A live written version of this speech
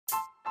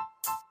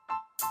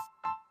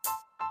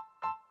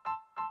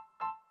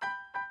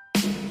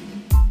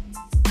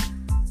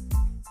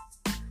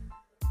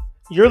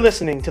You're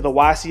listening to the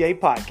YCA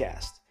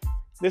Podcast.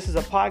 This is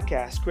a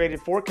podcast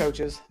created for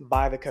coaches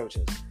by the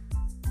coaches.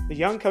 The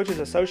Young Coaches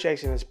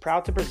Association is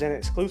proud to present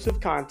exclusive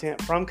content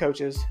from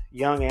coaches,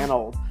 young and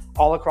old,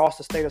 all across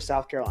the state of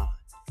South Carolina.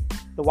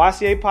 The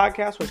YCA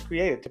Podcast was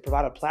created to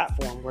provide a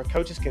platform where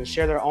coaches can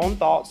share their own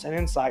thoughts and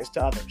insights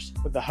to others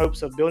with the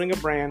hopes of building a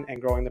brand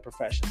and growing the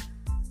profession.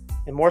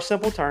 In more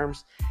simple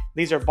terms,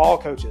 these are ball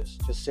coaches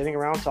just sitting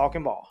around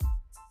talking ball.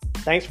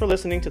 Thanks for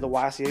listening to the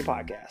YCA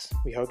Podcast.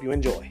 We hope you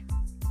enjoy.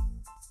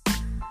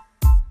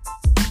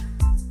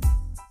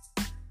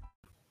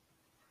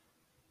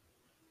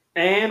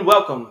 And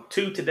welcome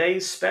to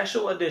today's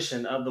special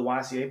edition of the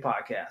YCA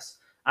Podcast.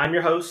 I'm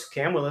your host,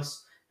 Cam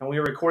Willis, and we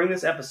are recording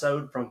this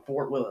episode from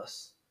Fort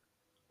Willis.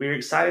 We are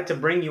excited to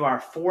bring you our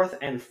fourth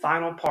and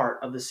final part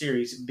of the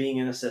series, Being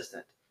an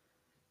Assistant.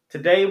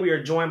 Today, we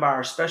are joined by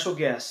our special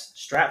guest,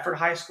 Stratford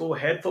High School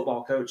head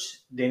football coach,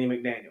 Dennie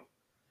McDaniel.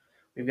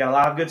 We've got a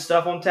lot of good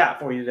stuff on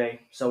tap for you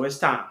today, so it's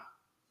time.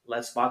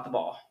 Let's spot the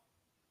ball.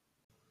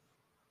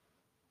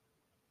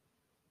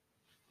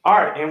 All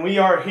right, and we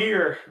are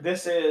here.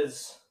 This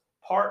is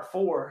part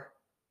 4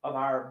 of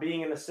our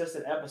Being an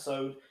Assistant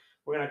episode.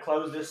 We're going to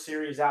close this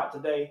series out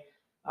today.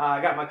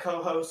 I got my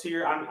co-host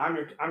here. I'm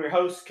your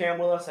host, Cam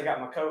Willis. I got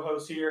my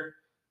co-host here,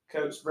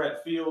 Coach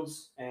Brett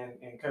Fields and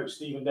Coach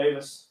Stephen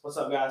Davis. What's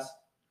up, guys?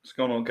 What's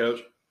going on, Coach?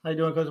 How you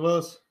doing, Coach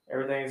Willis?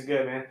 Everything's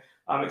good, man.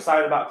 I'm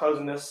excited about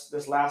closing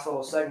this last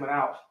little segment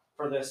out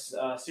for this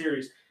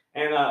series.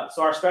 And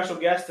so our special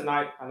guest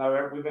tonight, I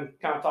know we've been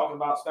kind of talking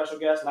about special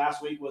guests.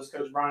 Last week was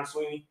Coach Brian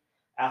Sweeney,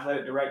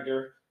 athletic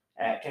director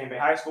at Campbell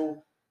High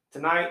School.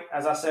 Tonight,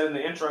 as I said in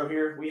the intro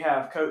here, we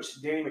have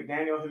Coach Dennie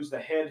McDaniel, who's the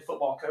head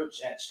football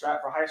coach at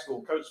Stratford High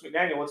School. Coach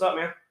McDaniel, what's up,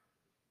 man?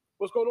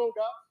 What's going on,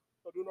 guys?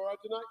 Are doing all right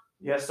tonight?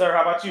 Yes, sir.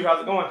 How about you?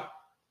 How's it going?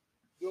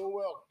 Doing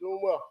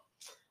well.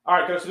 All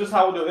right, Coach, so this is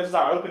how we'll do it. This is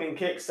our opening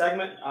kick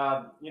segment.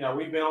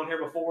 We've been on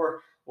here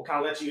before. We'll kind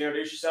of let you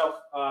introduce yourself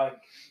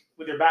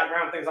with your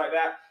background, things like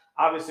that.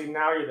 Obviously,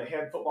 now you're the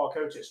head football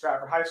coach at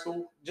Stratford High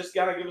School. Just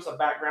got to give us a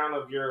background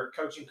of your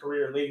coaching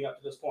career leading up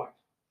to this point.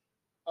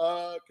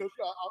 Coach,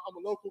 I'm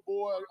a local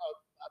boy.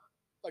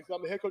 Like I said,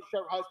 I'm the head coach at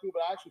Stratford High School,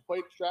 but I actually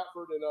played at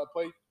Stratford and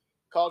played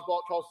college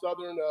ball at Charles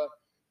Southern.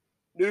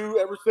 Knew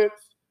ever since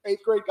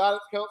 8th grade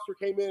guidance counselor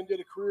came in and did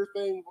a career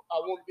thing, I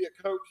wanted to be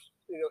a coach,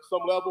 at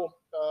some level.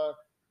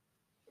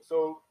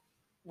 So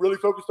really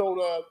focused on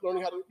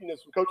learning how to,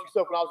 some coaching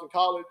stuff when I was in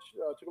college.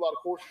 Took a lot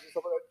of courses and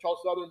stuff like that at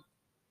Charles Southern.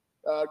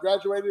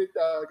 Graduated,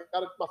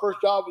 my first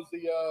job was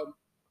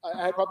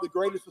I had probably the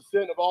greatest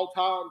assistant of all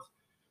times.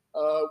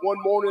 One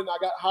morning, I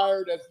got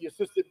hired as the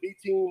assistant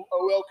B-team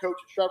OL coach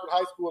at Stratford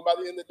High School, and by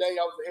the end of the day,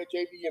 I was the head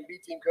JV and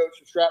B-team coach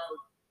at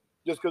Stratford,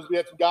 just because we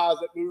had some guys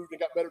that moved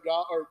and got better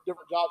jobs or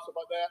different jobs, stuff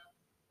like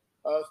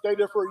that. Stayed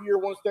there for a year,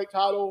 won a state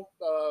title,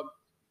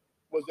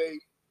 was a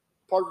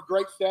part of a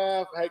great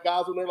staff. I had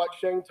guys on there like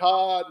Shane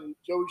Todd and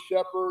Joey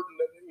Shepard,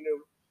 and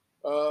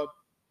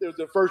it was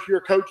their first year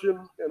coaching,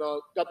 and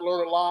got to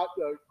learn a lot,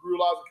 grew a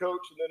lot as a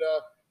coach, and then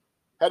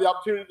had the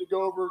opportunity to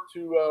go over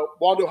to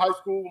Wando High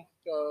School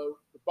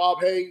with Bob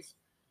Hayes.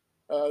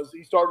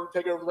 He started to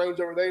take over the reins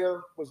over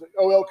there, was an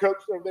OL coach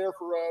over there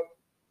for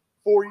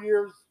 5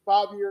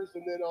 years,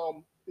 and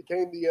then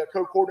became the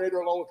co-coordinator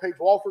along with Paige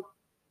Walford.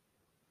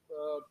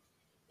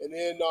 And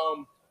then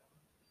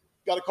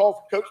got a call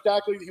from Coach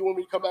Stackley that he wanted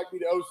me to come back and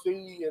be the OC.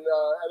 And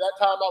at that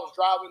time, I was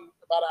driving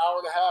about an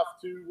hour and a half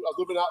I was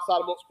living outside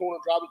of Moncks Corner,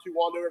 driving to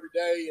Wando every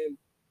day, and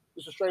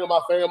just a strain on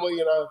my family.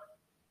 And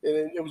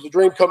it was a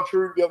dream come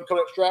true to be able to come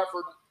at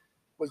Stratford.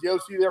 Was the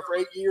OC there for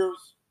 8 years.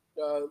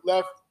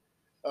 Left.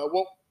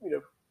 Won't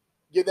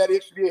get that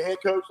itch to be a head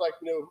coach like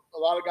a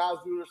lot of guys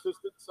do their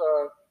assistants.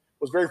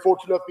 Was very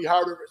fortunate enough to be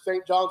hired over at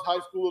St. John's High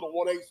School, at a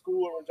 1A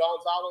school over in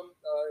Johns Island,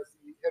 as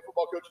the head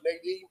football coach and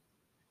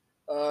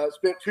AD.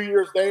 Spent 2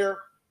 years there.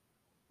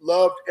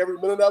 Loved every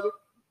minute of it.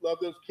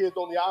 Loved those kids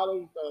on the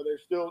island. They're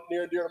still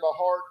near and dear to my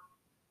heart.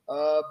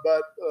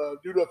 But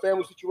due to a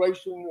family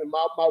situation and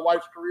my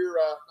wife's career,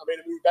 I made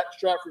a move back to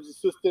Stratford as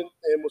assistant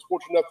and was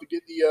fortunate enough to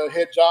get the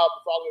head job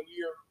the following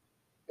year.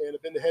 And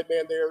I've been the head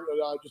man there.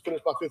 I just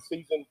finished my 5th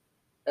season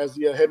as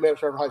the head man at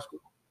Stratford High School.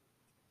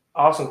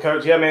 Awesome,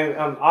 Coach. Yeah, man,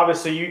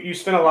 obviously you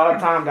spent a lot of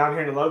time down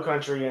here in the Low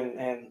Country,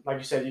 and like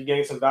you said, you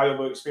gained some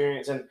valuable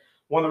experience. And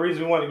one of the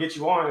reasons we wanted to get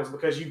you on is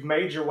because you've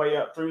made your way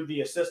up through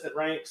the assistant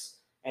ranks,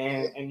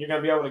 and you're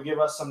going to be able to give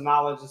us some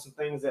knowledge and some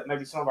things that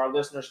maybe some of our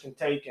listeners can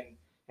take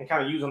and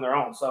kind of use on their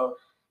own. So,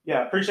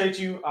 yeah, appreciate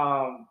you.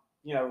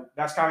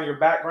 That's kind of your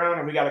background,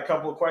 and we got a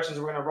couple of questions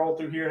we're going to roll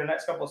through here in the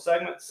next couple of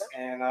segments.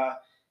 And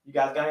you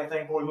guys got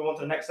anything before we move on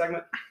to the next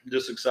segment?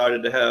 Just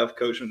excited to have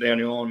Coach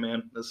McDaniel on,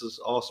 man. This is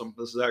awesome.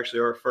 This is actually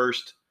our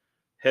first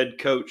head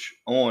coach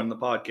on the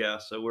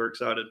podcast, so we're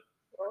excited.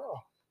 Oh,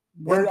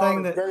 Very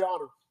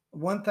honored.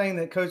 One thing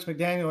that Coach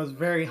McDaniel is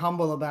very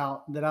humble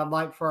about that I'd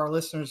like for our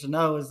listeners to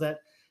know is that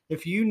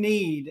if you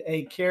need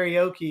a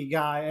karaoke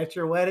guy at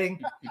your wedding,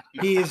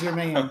 he is your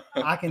man.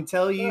 I can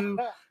tell you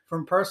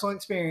from personal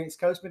experience,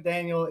 Coach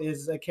McDaniel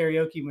is a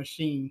karaoke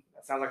machine.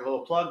 That sounds like a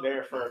little plug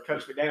there for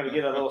Coach McDaniel to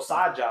get a little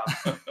side job.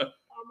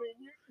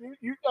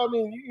 you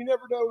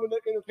never know when the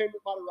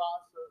entertainment might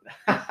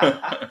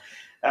arise. So.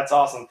 That's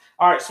awesome.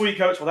 All right, sweet,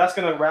 Coach. Well, that's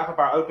going to wrap up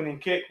our opening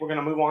kick. We're going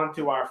to move on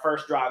to our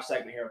first drive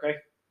segment here, okay?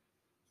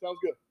 Sounds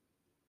good.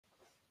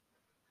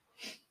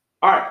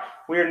 All right,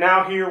 we are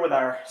now here with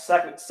our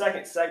second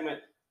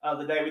segment of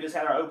the day. We just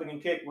had our opening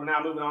kick. We're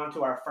now moving on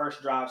to our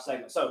first drive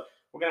segment. So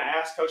we're going to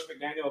ask Coach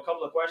McDaniel a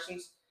couple of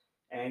questions,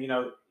 and,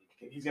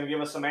 he's going to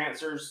give us some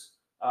answers.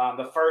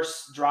 The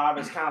first drive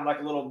is kind of like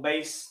a little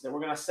base that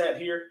we're going to set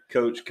here.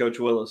 Coach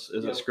Willis,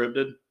 is it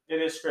scripted?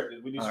 It is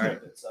scripted. We do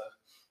scripted. Right. So,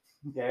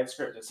 yeah, it's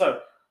scripted.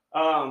 So,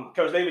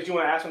 Coach Davis, you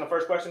want to ask him the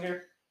first question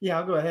here? Yeah,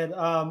 I'll go ahead.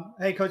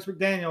 Hey, Coach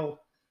McDaniel,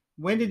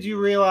 when did you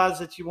realize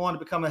that you wanted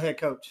to become a head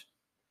coach?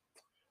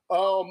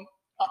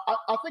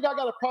 I think I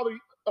got probably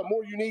a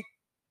more unique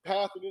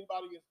path than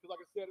anybody is, because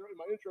like I said in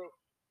my intro,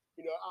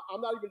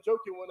 I'm not even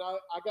joking. When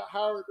I got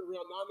hired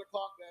around 9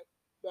 o'clock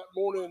that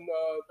morning,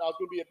 I was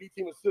going to be a B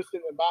team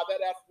assistant, and by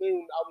that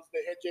afternoon, I was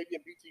the head JV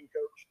and B team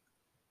coach.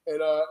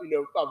 And I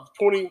was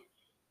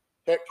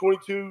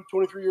 22,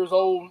 23 years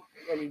old.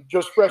 I mean,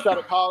 just fresh out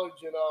of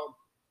college, and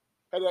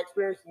had that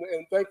experience,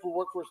 and thankful to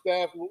work for a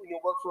staff,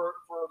 work for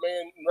a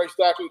man in Ray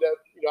Stackley that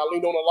I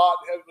leaned on a lot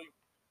heavily.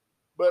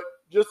 But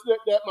just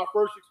that my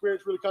first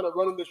experience really kind of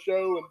running the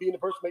show and being the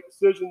person to make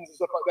decisions and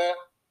stuff like that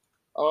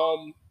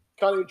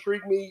kind of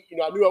intrigued me.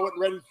 I knew I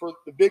wasn't ready for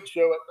the big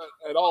show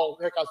at all.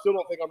 Heck, I still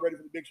don't think I'm ready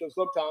for the big show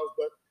sometimes.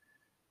 But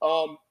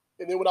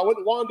and then when I went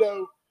to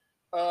Wando,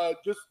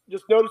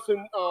 just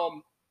noticing,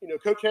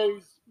 Coach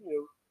Hayes,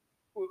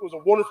 was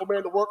a wonderful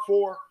man to work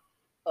for.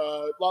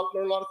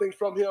 Learned a lot of things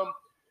from him,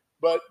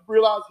 but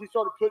realized he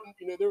started putting,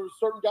 there were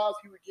certain guys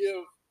he would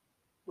give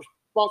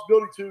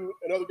responsibility to,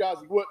 and other guys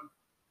he wouldn't.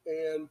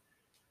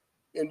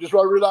 And just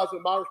I realized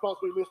that my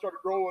responsibility list started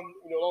growing,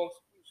 along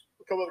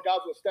a couple other guys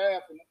on the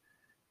staff, and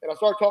I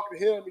started talking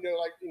to him,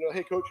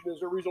 hey, Coach, is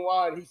there a reason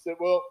why? And he said,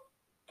 well,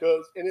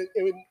 because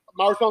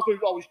my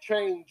responsibility always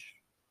change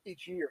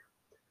each year.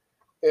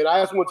 And I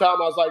asked him one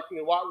time, I was like,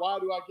 why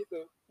do I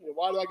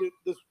get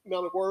this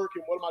amount of work,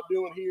 and what am I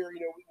doing here?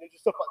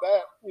 Just stuff like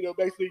that.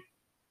 Basically,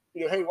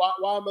 hey, why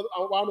am I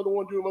the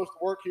one doing most of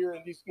the work here,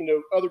 and these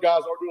other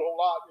guys aren't doing a whole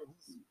lot? And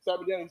he sat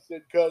me down and he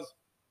said, because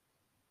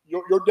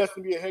you're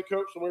destined to be a head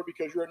coach somewhere,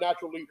 because you're a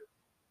natural leader.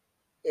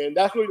 And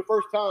that's really the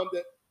first time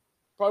that,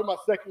 probably my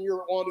second year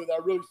at Wanda, that I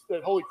really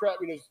said, holy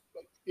crap, and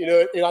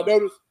I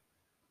noticed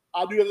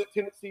I do have that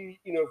tendency,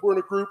 if we're in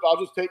a group, I'll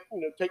just take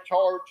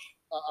charge.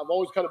 I've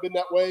always kind of been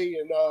that way.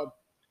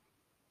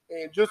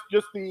 And just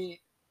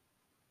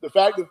the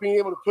fact of being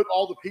able to put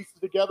all the pieces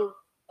together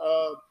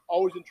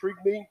always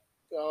intrigued me.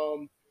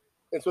 And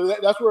so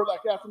that's where,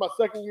 like, after my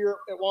second year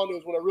at Wanda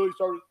is when I really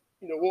started,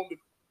 wanting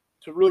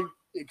to really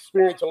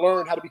experience and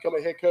learn how to become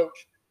a head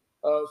coach.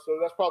 So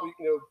that's probably,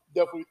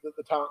 definitely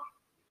the time.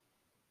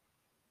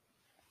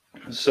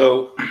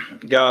 So,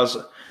 guys,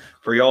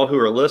 for y'all who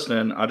are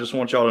listening, I just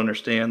want y'all to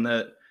understand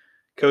that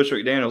Coach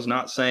McDaniel's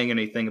not saying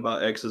anything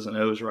about X's and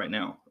O's right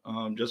now.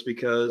 Just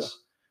because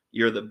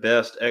you're the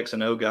best X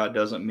and O guy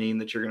doesn't mean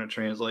that you're going to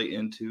translate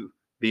into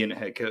being a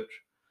head coach.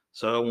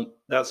 So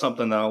that's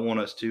something that I want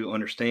us to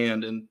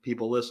understand, and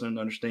people listening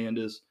to understand,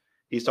 is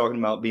he's talking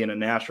about being a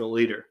natural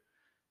leader,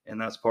 and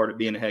that's part of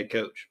being a head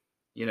coach.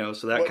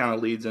 So that kind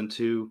of leads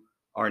into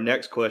our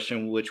next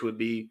question, which would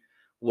be,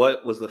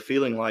 what was the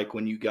feeling like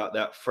when you got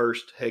that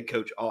first head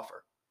coach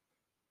offer?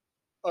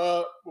 Before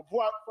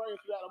I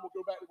answer that, I'm going to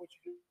go back to what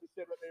you just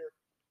said right there.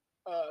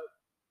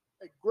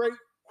 A great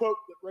quote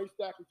that Ray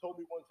Stackley told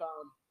me one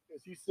time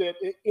is, he said,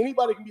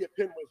 anybody can be a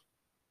pen wizard.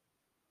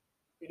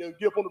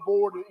 Get up on the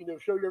board and,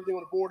 show you everything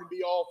on the board and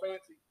be all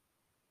fancy.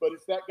 But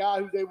it's that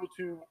guy who's able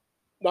to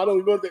not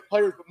only motivate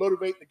players, but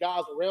motivate the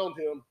guys around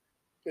him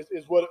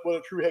is what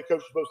a true head coach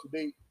is supposed to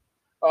be.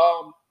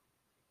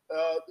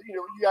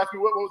 You asked me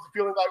what was the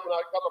feeling like when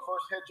I got my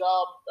first head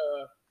job.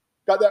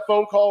 Got that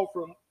phone call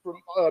from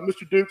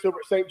Mr. Dukes over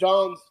at St.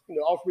 John's,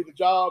 offered me the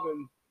job,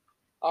 and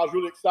I was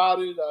really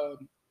excited.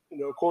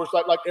 Of course,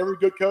 like every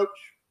good coach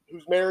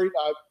who's married,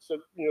 I said,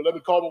 let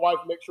me call my wife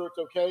and make sure it's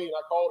okay. And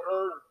I called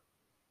her.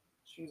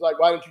 She's like,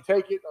 why didn't you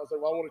take it? I was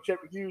like, well, I want to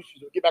check with you.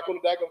 She's like, get back on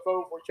the daggone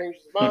phone before he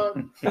changes his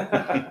mind. So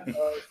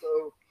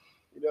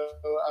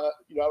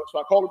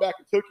I called him back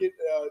and took it.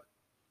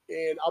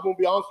 And I'm going to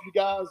be honest with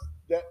you guys,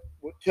 that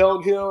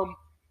telling him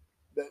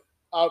that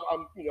I'm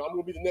going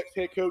to be the next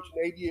head coach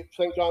and AD at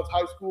St. John's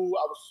High School.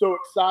 I was so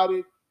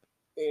excited.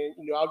 And,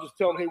 I was just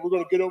telling him, hey, we're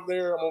going to get over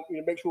there. I'm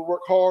going to make sure we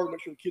work hard,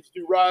 make sure the kids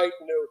do right.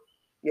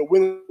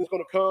 When it's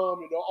going to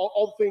come,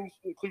 all the things,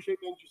 the cliche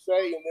things you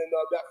say. And then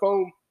that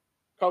phone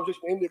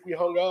conversation ended, we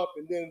hung up,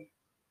 and then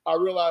I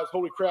realized,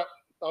 holy crap,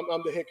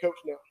 I'm the head coach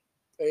now.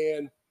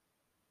 And a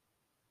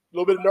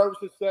little bit of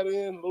nervousness set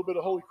in, a little bit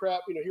of holy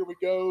crap, here we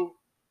go.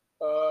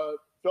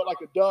 Felt like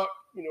a duck,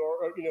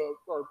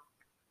 or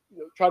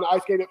trying to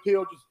ice skate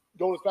uphill, just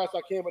going as fast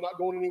as I can, but not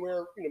going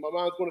anywhere. My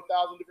mind's going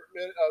 1,000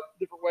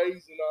 different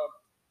ways,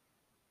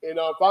 and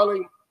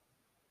finally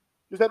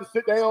just had to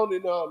sit down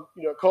and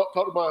talk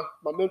to my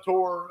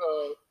mentor,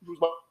 who's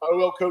my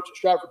OL coach at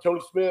Stratford,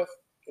 Tony Smith,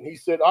 and he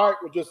said, all right,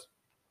 well, just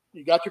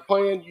you got your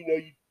plan. You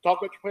talk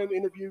about your plan in the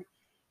interview.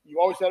 You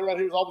always sat around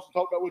his office and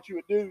talked about what you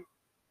would do.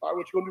 All right,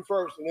 what you gonna do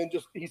first? And then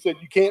he said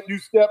you can't do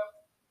step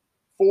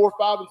 4,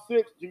 5, and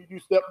 6 until you do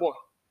step 1,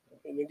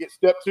 and then get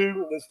step 2,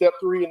 and then step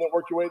 3, and then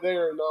work your way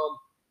there. And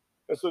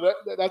so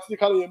that's the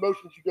kind of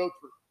emotions you go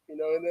through. And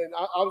then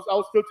I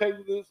was still telling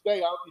you to this day.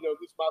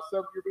 This is my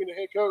 7th year being a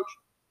head coach,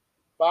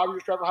 5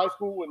 years Stratford High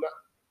School, and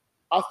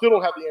I still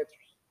don't have the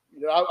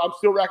answers. I'm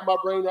still racking my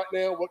brain right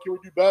now. What can we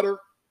do better?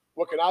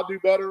 What can I do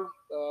better?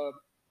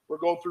 We're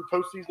going through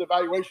postseason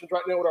evaluations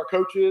right now with our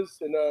coaches,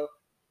 and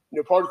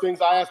part of the things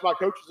I ask my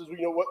coaches is,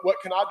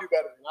 what can I do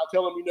better? And I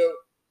tell them,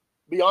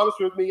 be honest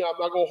with me. I'm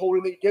not going to hold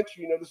anything against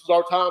you. This is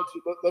our time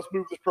to let's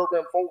move this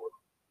program forward.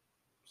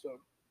 So.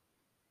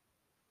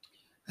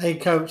 Hey,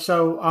 Coach,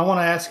 so I want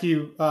to ask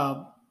you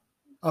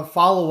a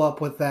follow-up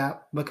with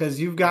that, because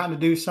you've gotten to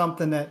do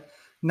something that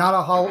not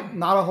a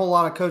whole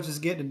lot of coaches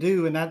get to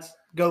do, and that's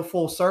go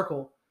full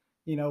circle.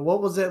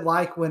 What was it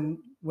like when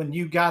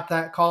you got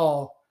that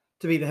call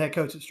to be the head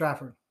coach at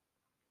Stratford?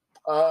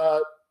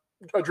 A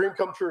dream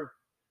come true.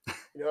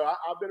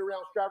 I've been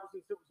around Stratford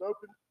since it was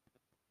open.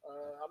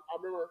 I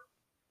remember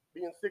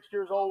being 6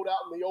 years old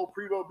out in the old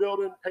Prevo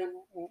building,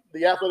 painting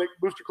the athletic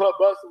booster club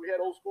bus that we had,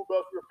 old school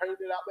bus. We were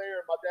painting it out there.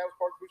 My dad was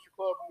part of the booster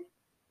club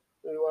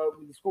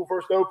when the school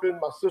first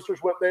opened. My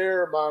sisters went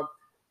there.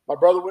 My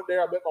brother went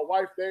there. I met my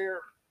wife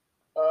there.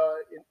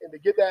 And to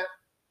get that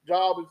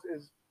job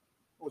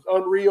was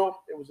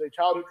unreal. It was a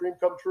childhood dream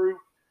come true.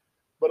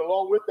 But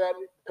along with that,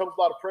 it comes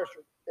a lot of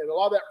pressure. And a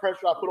lot of that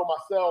pressure I put on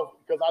myself,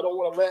 because I don't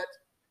want to let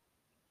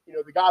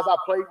the guys I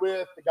played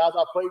with, the guys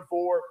I played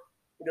for,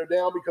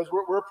 down, because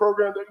we're a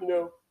program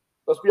that,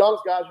 let's be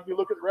honest, guys, you can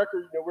look at the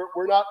record,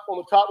 we're not on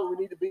the top where we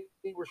need to be.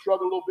 We're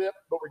struggling a little bit,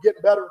 but we're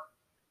getting better,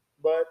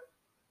 but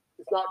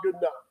it's not good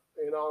enough.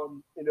 And,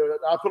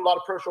 I put a lot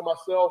of pressure on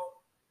myself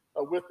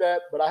with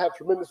that, but I have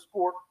tremendous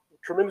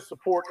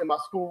support in my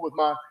school with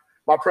my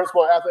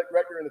principal, athletic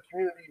director, and the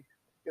community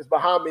is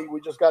behind me.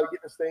 We just got to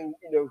get this thing,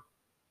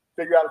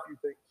 figure out a few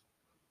things.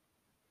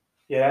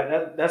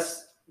 Yeah,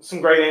 that's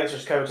some great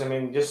answers, Coach. I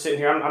mean, just sitting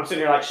here, I'm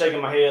sitting here like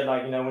shaking my head,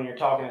 like, when you're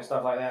talking and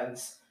stuff like that.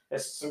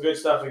 It's some good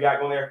stuff we got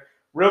going there.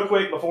 Real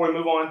quick, before we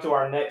move on to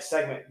our next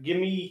segment, give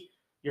me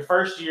your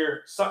first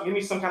year. Give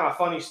me some kind of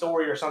funny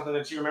story or something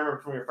that you remember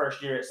from your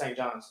first year at St.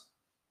 John's.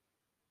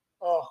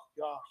 Oh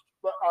gosh!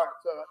 But all right,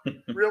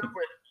 so real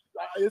quick,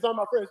 it's on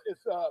my friends.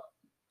 It's so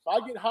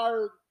I get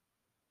hired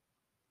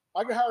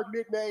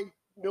mid-May,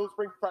 middle of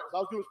spring practice. I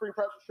was doing spring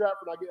practice at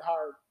Stratford, and I get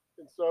hired,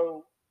 and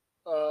so.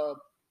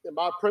 And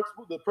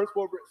the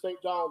principal over at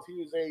St. John's, he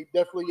was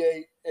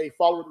definitely a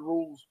follower of the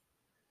rules.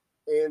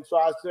 And so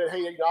I said,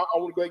 hey, I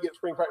want to go ahead and get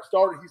spring practice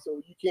started. He said,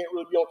 well, you can't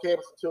really be on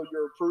campus until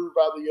you're approved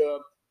by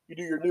you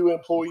do your new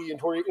employee and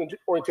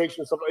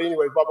orientation and stuff.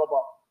 Anyway, blah, blah,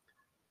 blah.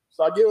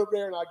 So I get over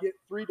there and I get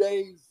 3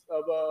 days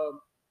of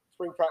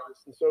spring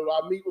practice. And so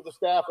I meet with the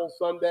staff on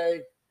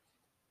Sunday.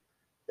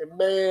 And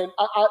man,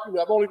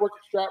 I've only worked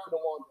at Stratford on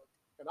one day.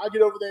 And I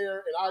get over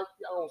there and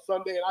on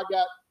Sunday, and I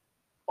got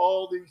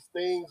all these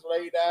things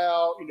laid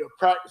out,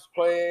 practice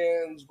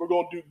plans. We're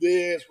going to do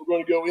this. We're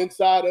going to go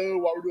inside O.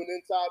 While we're doing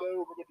inside O,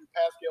 we're going to do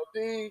Pascal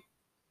D.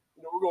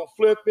 We're going to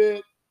flip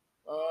it.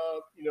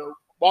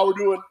 While we're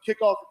doing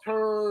kickoff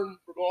return,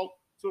 we're going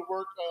to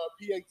work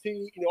PAT.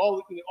 All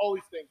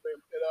these things, man.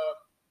 And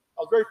I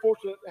was very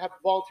fortunate to have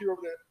a volunteer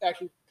over there that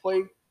actually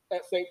played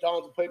at St.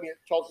 John's and played me at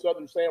Charles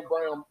Southern. Sam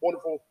Brown,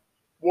 wonderful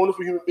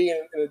human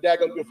being and a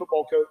daggone good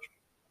football coach.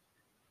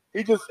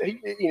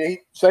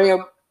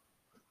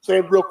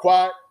 Sam's real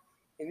quiet,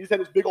 and he just had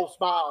this big old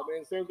smile,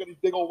 man. Sam's got these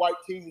big old white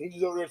teeth, and he's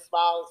just over there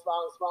smiling. And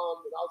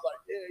I was like,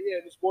 yeah.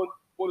 And this one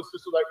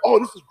assistant was like, oh,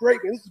 this is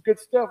great, man. This is good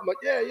stuff. I'm like,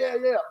 yeah.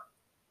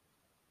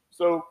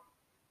 So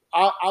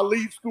I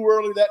leave school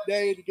early that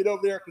day to get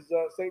over there because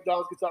St.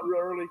 John's gets out real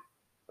early.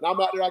 And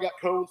I'm out there. I got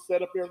cones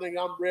set up and everything.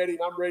 I'm ready.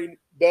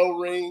 Bell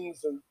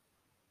rings, and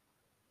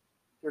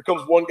here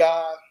comes one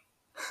guy.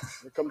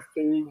 Here comes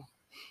two.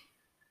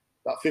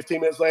 About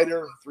 15 minutes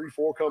later, 3,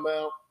 4 come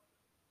out.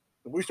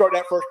 And we start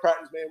that first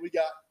practice, man.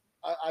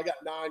 I got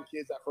 9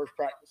 kids that first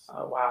practice.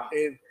 Oh wow!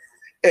 And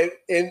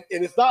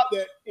it's not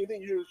that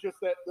anything new. It's just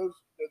that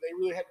they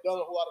really hadn't done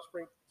a whole lot of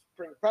spring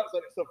practice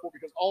like that stuff for,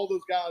 because all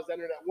those guys that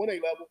are at 1A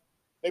level,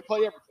 they play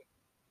everything.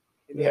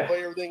 They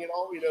play everything and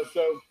all.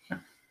 So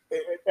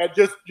and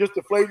just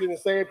deflated, and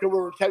Sam came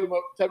over and tapped him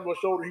on my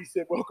shoulder. He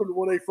said, "Welcome to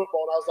 1A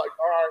football." And I was like,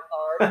 "All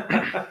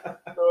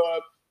right." So I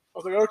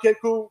was like, "Okay,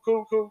 cool.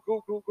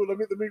 Let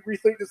me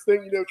rethink this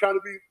thing." Trying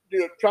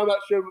not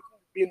to show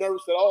being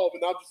nervous at all,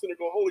 but I'm just sitting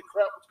there going, holy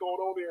crap, what's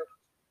going on here?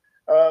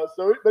 But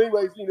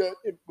anyways, we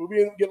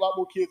get a lot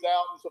more kids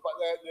out and stuff like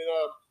that, and then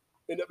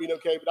end up being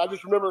okay. But I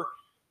just remember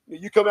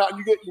you come out and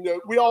you get,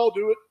 we all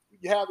do it.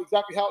 You have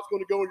exactly how it's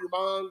going to go in your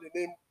mind, and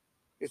then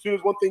as soon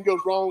as one thing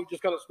goes wrong, it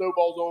just kind of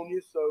snowballs on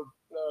you. So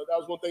that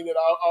was one thing that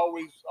I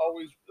always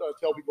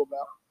tell people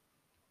about.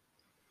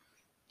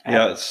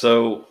 Yeah,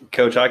 so,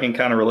 Coach, I can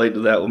kind of relate to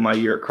that with my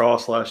year at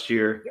Cross last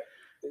year.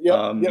 Yeah,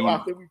 I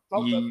think we've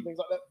talked about things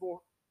like that before.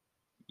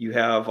 You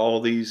have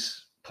all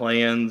these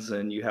plans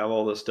and you have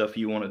all the stuff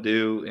you want to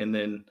do. And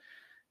then,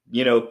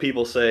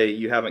 people say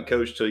you haven't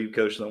coached till you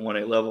coached on the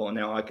 1A level. And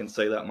now I can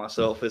say that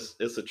myself. It's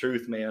the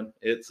truth, man.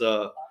 It's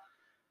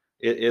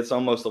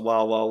almost the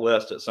wild, wild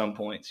west at some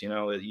points.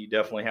 You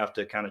definitely have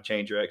to kind of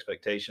change your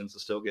expectations to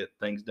still get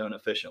things done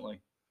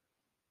efficiently.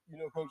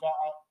 Coach,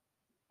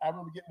 I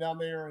remember getting down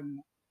there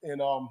and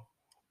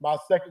my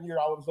second year,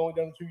 I was only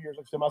done 2 years.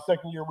 Like I said, my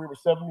second year, we were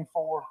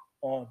 74.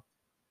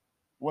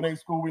 1A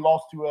school, we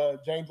lost to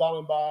James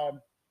Island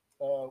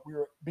we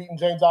were beating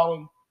James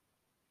Island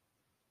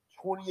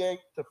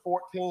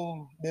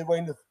 28-14 midway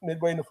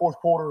in the fourth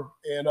quarter,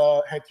 and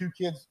had 2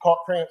 kids caught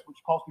cramps, which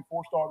cost me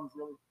 4 starters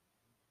really,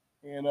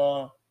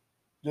 and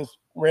just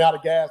ran out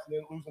of gas, and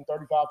then losing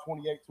 35-28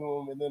 to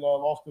them, and then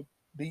lost to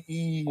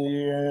BE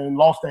and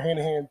lost to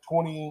Hanahan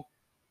 28-27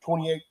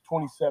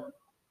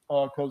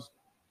 because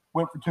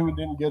went for 2 and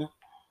didn't get it.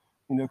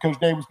 Coach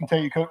Davis can tell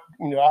you, Coach,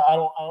 I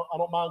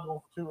don't mind going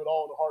for 2 at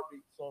all in a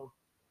heartbeat. So,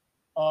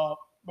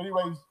 but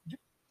anyways,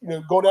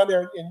 go down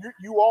there and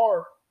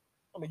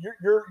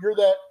you're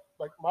that,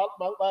 like my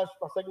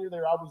second year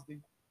there, I was the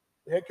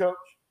head coach,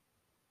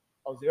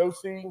 I was the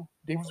OC,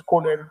 defensive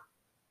coordinator,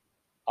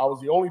 I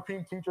was the only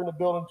PE teacher in the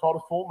building, taught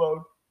a full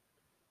load.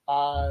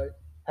 I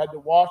had to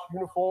wash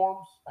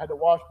uniforms, I had to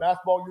wash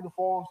basketball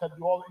uniforms, had to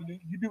do all that.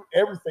 You do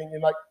everything,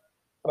 and like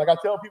I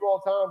tell people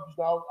all the time,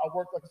 because I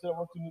worked, like I said, I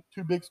worked in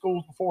 2 big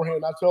schools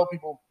beforehand. I tell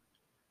people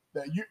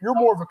that you're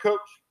more of a coach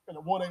at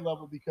a 1A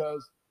level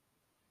because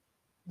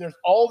there's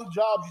all the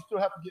jobs you still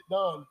have to get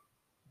done,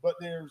 but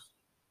there's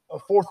a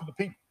fourth of the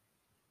people.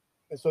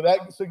 And so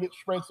that still gets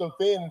spread so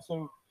thin. And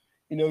so,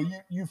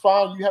 you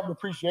find you have an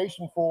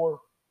appreciation for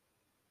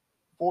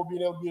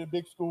being able to be at a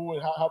big school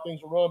and how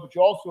things are run, but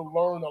you also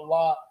learn a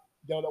lot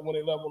down at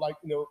 1A level. Like,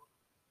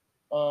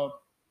 I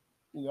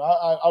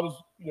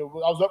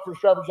was up for a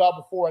Stratford job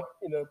before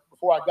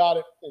I got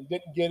it and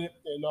didn't get it,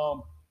 and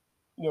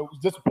was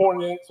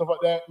disappointed in it, stuff like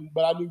that.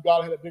 But I knew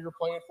God had a bigger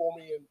plan for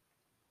me,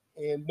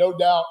 and no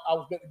doubt I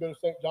was meant to go to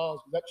St.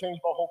 John's, because that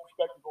changed my whole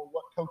perspective on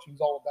what coaching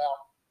is all about.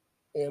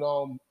 And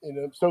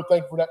I'm so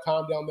thankful for that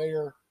time down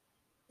there.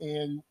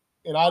 And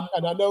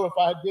I know if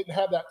I didn't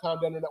have that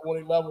time down there at that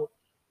 1A level,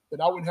 then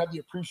I wouldn't have the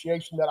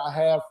appreciation that I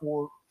have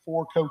for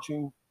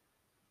coaching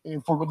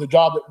and for the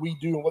job that we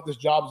do and what this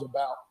job is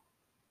about.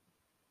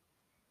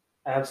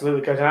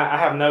 Absolutely, Coach. And I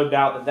have no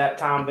doubt that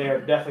time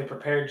there definitely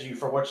prepared you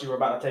for what you were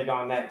about to take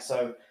on next.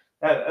 So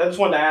I just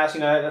wanted to ask,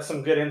 that's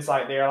some good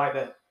insight there. I like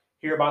to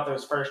hear about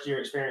those first-year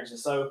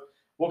experiences. So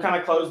we'll kind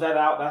of close that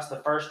out. That's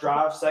the first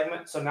drive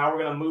segment. So now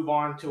we're going to move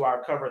on to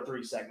our Cover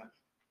 3 segment.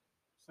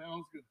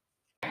 Sounds good.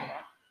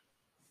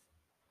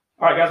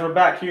 All right, guys, we're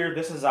back here.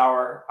 This is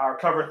our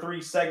Cover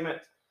 3 segment.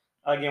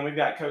 Again, we've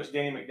got Coach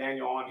Dennie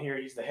McDaniel on here.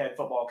 He's the head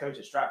football coach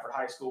at Stratford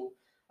High School.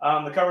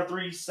 The Cover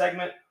 3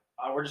 segment,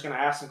 we're just going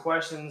to ask some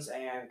questions,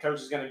 and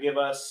Coach is going to give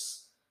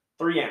us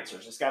 3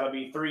 answers. It's got to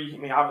be 3. I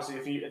mean,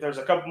 obviously, if there's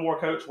a couple more,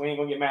 Coach, we ain't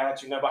going to get mad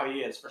at you. Nobody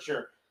is, for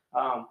sure.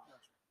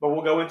 But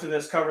we'll go into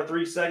this Cover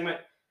 3 segment,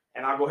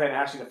 and I'll go ahead and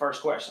ask you the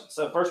first question.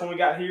 So the first one we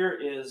got here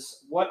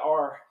is, what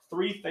are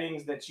 3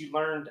 things that you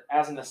learned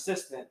as an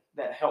assistant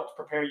that helped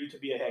prepare you to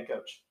be a head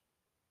coach?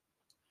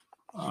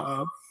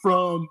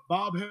 From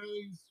Bob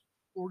Hayes,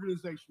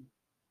 organization.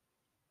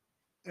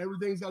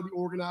 Everything's got to be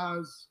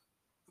organized.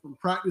 From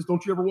practice,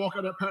 don't you ever walk out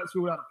of that practice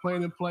field without a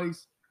plan in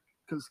place,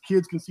 because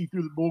kids can see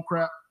through the bull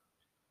crap.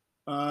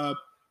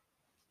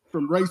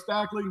 From Ray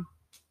Stackley,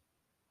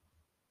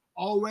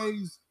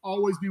 always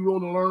be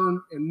willing to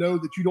learn and know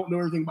that you don't know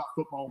everything about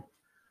football.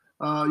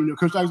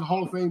 Coach Stackley's a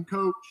Hall of Fame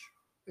coach,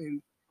 and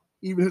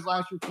even his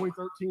last year,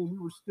 2013,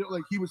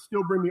 he would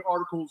still bring me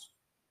articles.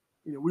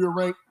 We were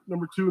ranked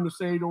number 2 in the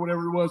state or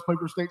whatever it was, played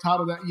for a state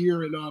title that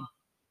year, and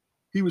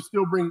he would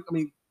still bring.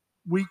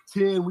 Week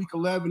 10, week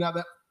 11, out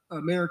of that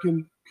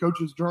American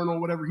Coaches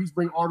Journal, whatever, he's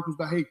bringing articles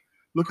about, hey,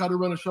 look how to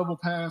run a shovel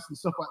pass and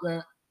stuff like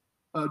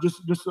that.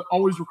 Just to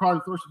always require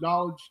the thirst of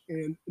knowledge.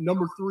 And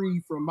number 3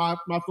 from my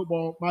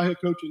head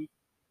coaching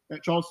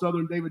at Charles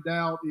Southern, David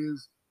Dowd,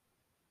 is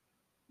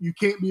you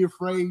can't be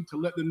afraid to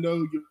let them know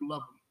you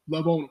love them,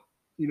 love on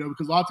them.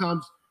 Because a lot of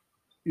times,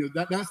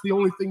 that's the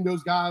only thing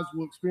those guys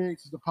will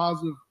experience is a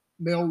positive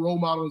male role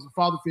model as a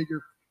father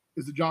figure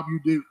is the job you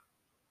do.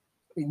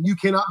 And you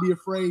cannot be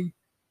afraid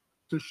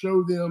to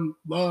show them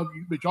love.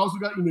 But you also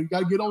got, you got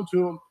to get on to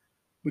them,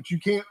 but you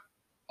can't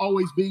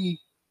always be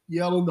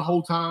yelling the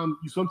whole time.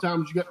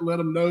 Sometimes you got to let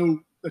them know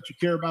that you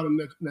care about them,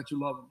 that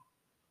you love them.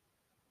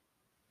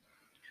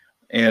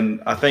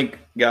 And I think,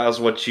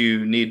 guys, what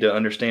you need to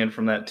understand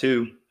from that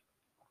too,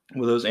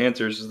 with those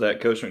answers, is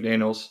that Coach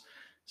McDaniel's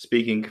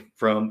speaking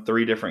from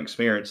 3 different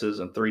experiences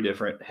and 3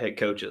 different head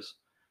coaches.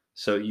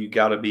 So you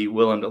got to be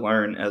willing to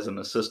learn as an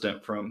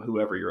assistant from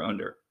whoever you're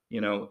under,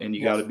 and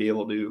you got to be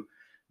able to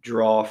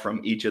draw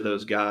from each of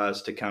those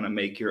guys to kind of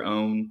make your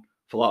own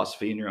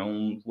philosophy and your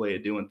own way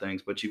of doing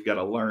things. But you've got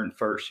to learn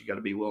first. You got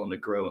to be willing to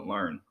grow and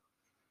learn.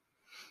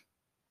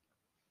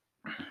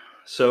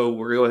 So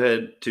we'll go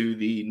ahead to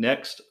the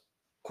next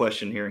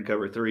question here in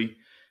Cover 3.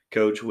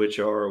 Coach, which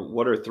are,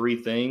 what are 3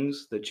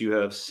 things that you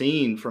have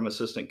seen from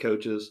assistant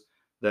coaches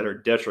that are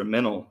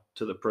detrimental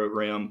to the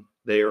program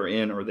they are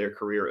in or their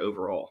career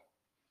overall?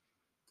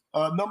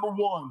 Number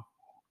one,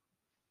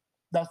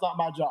 that's not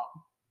my job.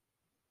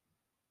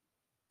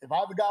 If I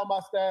have a guy on my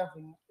staff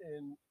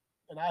and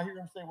I hear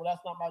him say, well,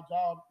 that's not my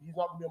job, he's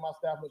not going to be on my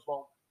staff much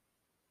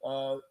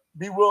longer.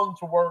 Be willing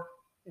to work.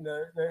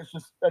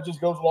 That just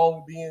goes along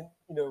with being,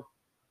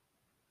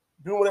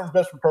 doing whatever's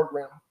best for the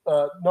program.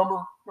 Number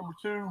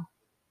 2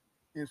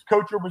 is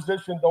coach your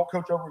position. Don't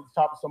coach over the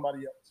top of somebody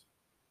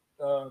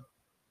else.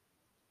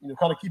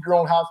 Kind of keep your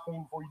own house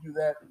clean before you do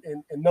that.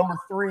 And number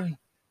 3,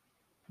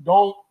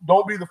 don't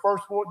be the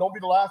first one. Don't be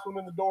the last one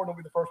in the door. Don't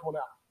be the first one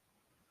out.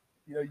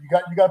 You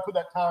got to put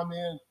that time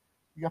in.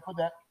 You got to put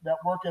that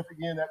work ethic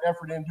in, that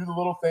effort in. Do the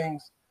little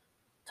things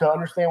to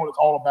understand what it's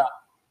all about.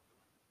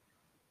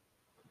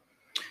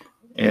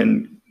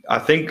 And I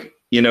think,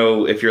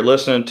 if you're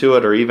listening to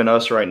it, or even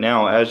us right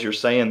now, as you're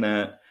saying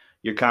that,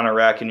 you're kind of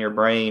racking your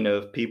brain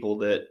of people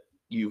that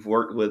you've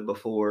worked with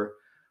before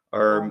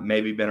or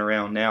maybe been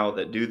around now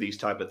that do these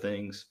type of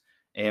things.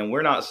 And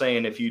we're not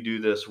saying if you do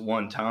this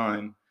one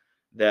time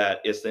that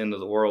it's the end of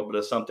the world, but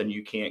it's something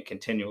you can't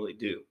continually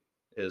do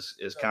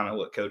is kind of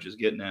what Coach is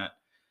getting at.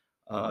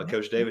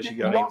 Coach Davis, you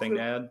got anything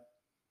to add?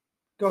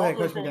 Go ahead,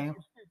 Coach McDaniel.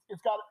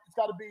 It's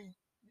got to be,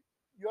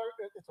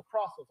 it's a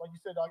process. Like you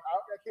said, I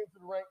came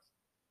through the ranks.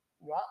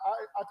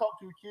 I talked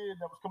to a kid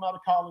that was coming out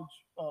of college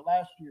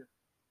last year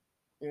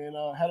and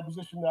had a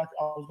position that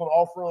I was going to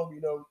offer him,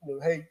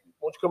 hey,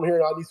 why don't you come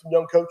here? I need some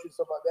young coaches,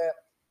 stuff like that.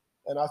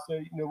 And I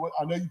said,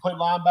 I know you played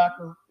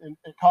linebacker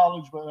at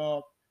college,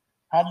 but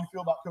how do you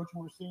feel about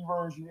coaching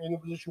receivers? You any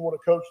position you want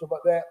to coach, stuff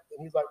like that?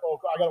 And he's like, oh,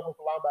 I got to work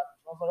for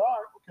linebackers. I was like, all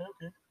right,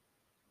 okay.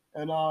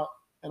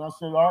 And I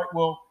said, all right,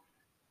 well,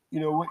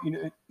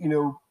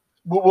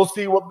 we'll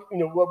see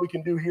what we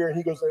can do here. And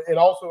he goes, and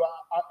also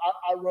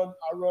I run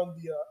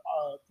the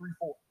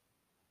 3-4.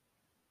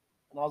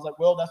 And I was like,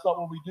 well, that's not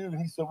what we do. And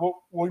he said,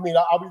 well, what do you mean?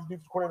 I'll be the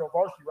defensive coordinator on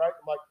varsity, right?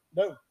 I'm like,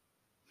 no.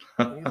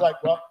 And he's like,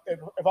 well,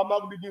 if I'm not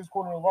going to be defensive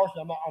coordinator on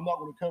varsity, I'm not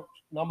going to coach.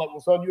 And I'm like,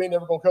 well, son, you ain't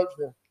never going to coach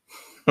then.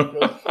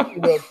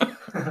 You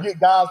get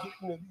guys,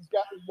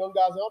 these young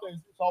guys nowadays,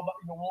 it's all about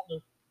wanting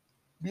to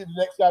be the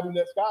next guy, do the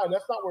next guy, and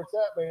that's not where it's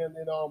at, man.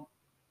 And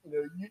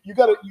you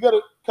gotta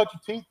cut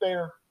your teeth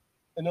there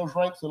in those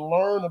ranks and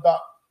learn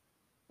about.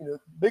 The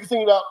biggest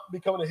thing about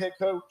becoming a head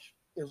coach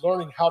is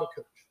learning how to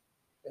coach.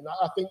 And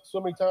I think so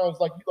many times,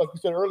 like you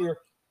said earlier,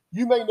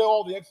 you may know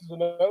all the X's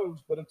and O's,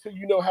 but until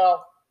you know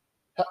how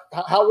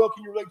well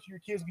can you relate to your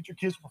kids and get your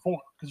kids to perform.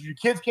 Because if your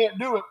kids can't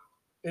do it,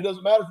 it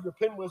doesn't matter if you're a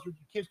pin wizard. If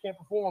your kids can't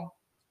perform,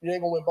 you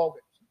ain't gonna win ball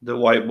games. The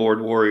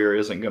whiteboard warrior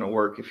isn't going to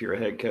work if you're a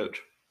head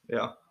coach.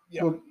 Yeah.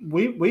 Well,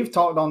 we've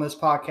talked on this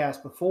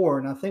podcast before,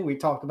 and I think we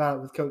talked about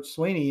it with Coach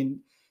Sweeney. And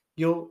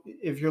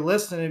if you're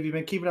listening, if you've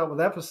been keeping up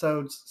with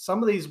episodes,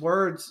 some of these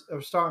words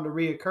are starting to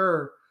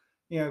reoccur,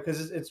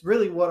 because it's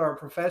really what our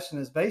profession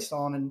is based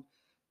on. And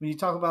when you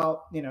talk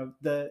about,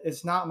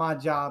 it's not my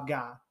job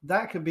guy,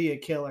 that could be a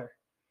killer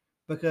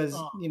because,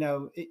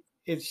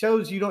 it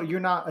shows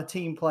you're not a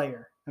team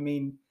player. I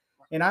mean,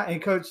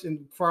 and Coach,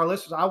 and for our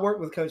listeners, I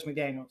work with Coach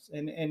McDaniels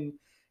and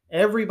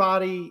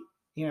everybody,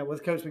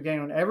 with Coach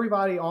McDaniel and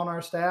everybody on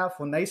our staff,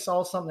 when they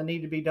saw something that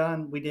needed to be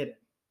done, we did it.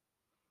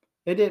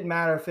 It didn't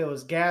matter if it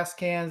was gas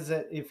cans,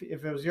 that if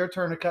it was your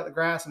turn to cut the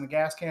grass and the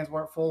gas cans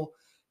weren't full,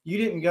 you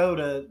didn't go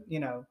to,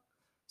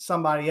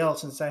 somebody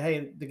else and say,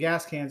 hey, the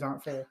gas cans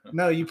aren't full.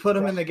 No, you put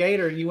them in the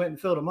gator and you went and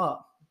filled them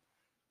up.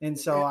 And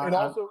so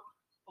also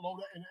along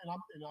that, and I'm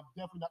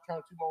definitely not trying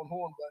to toot my own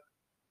horn, but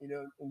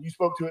and you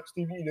spoke to it,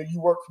 Stephen. You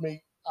worked for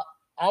me.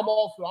 I'm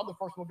the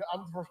first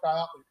guy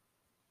out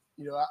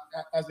there.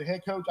 As a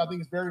head coach, I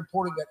think it's very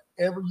important that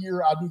every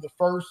year I do the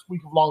first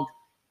week of laundry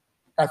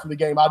after the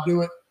game. I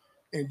do it,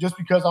 and just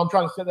because I'm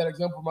trying to set that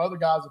example for my other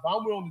guys, if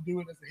I'm willing to do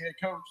it as a head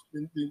coach,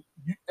 then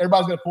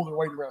everybody's going to pull their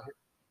weight around here.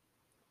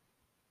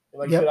 And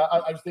like I said,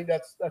 I just think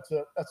that's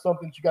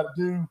something that you got to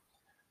do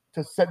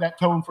to set that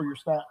tone for your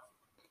staff.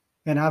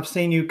 And I've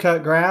seen you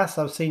cut grass.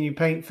 I've seen you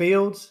paint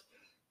fields.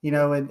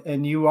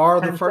 And you are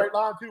the first. Straight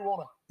line too,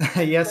 won't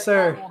I? Yes,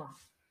 sir.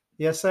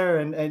 Yes, sir.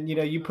 And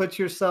you put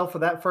yourself for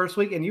that first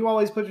week, and you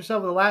always put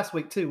yourself for the last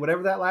week too.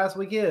 Whatever that last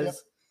week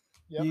is,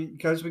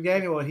 Coach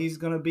McDaniel, he's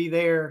going to be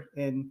there.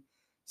 And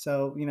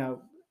so,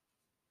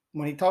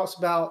 when he talks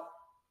about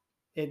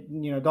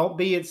it, don't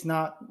be, it's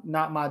not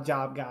my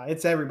job guy.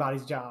 It's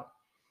everybody's job.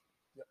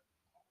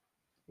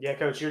 Yeah,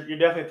 Coach, you're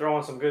definitely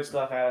throwing some good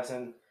stuff at us,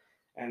 and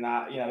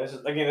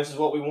this is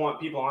what we want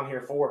people on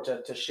here for,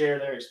 to share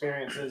their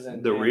experiences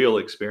and real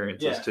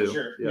experiences too. For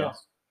sure.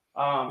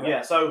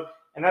 Yeah. So,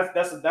 and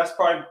that's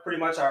probably pretty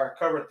much our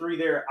cover 3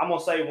 there. I'm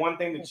gonna say one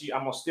thing that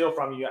I'm gonna steal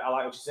from you. I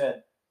like what you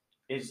said.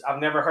 Is I've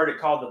never heard it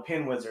called the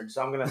pin wizard,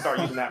 so I'm gonna start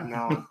using that from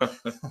now on.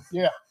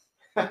 Yeah.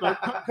 Coach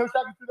Hackett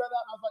threw that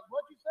out, and I was like,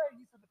 "What'd you say?"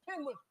 He said, "The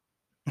pin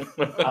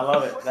wizard." I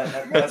love it.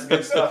 That's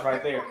good stuff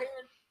right there.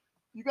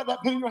 You got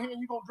that pin in your hand,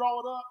 you're gonna draw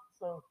it up.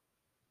 So,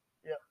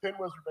 yeah, pin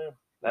wizard, man.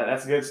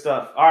 That's good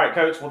stuff. All right,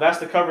 Coach. Well, that's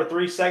the cover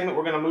 3 segment.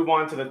 We're going to move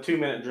on to the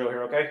 2-minute drill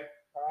here, okay?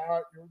 All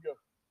right, here we go.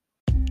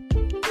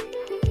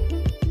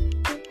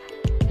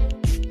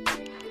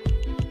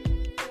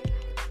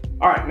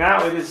 All right,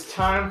 now it is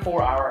time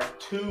for our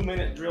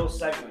 2-minute drill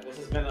segment. This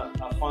has been a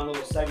fun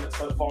little segment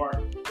so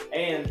far.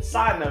 And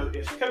side note,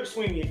 if Coach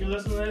Sweeney, if you're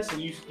listening to this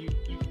and you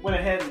went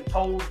ahead and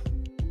told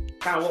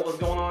kind of what was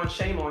going on,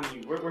 shame on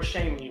you. We're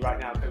shaming you right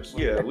now, Coach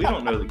Sweeney. Yeah, we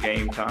don't know the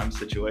game time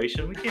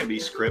situation. We can't be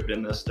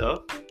scripting this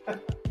stuff.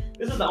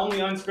 This is the only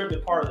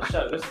unscripted part of the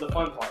show. This is the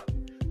fun part.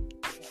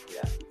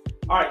 Yeah.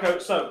 All right,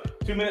 Coach. So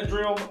 2-minute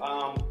drill.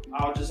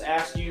 I'll just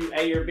ask you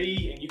A or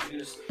B, and you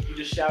just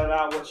shout it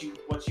out what you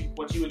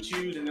would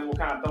choose, and then we'll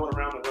kind of throw it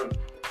around the room.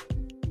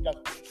 Got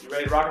You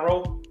ready to rock and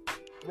roll?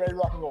 Ready to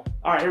rock and roll.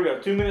 All right, here we go.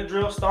 2-minute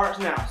drill starts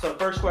now. So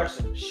first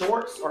question: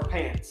 shorts or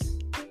pants?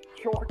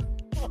 Short.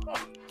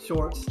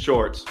 Shorts.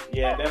 Shorts.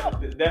 Yeah,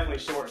 definitely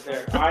shorts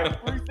there. All right.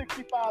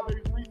 365,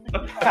 baby.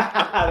 365.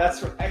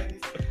 That's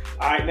right.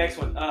 All right, next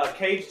one.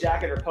 Cage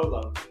jacket or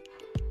polo?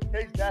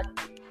 Cage jacket.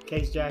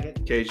 Case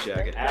jacket. Cage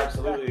jacket.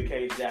 Absolutely the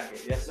cage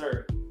jacket. Yes,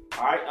 sir.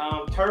 All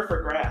right, turf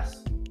or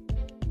grass?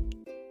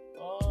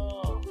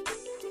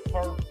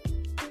 Turf.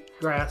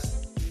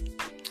 Grass.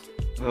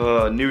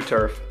 New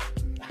turf.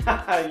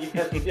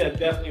 yeah,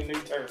 definitely new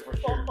turf for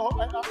sure.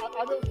 I know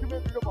 2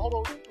 minutes ago, but hold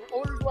on. The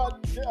only reason why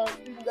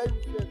Stephen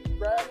Davis said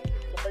grass is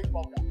the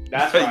baseball guy.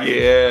 That's right.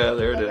 Yeah,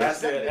 there it is.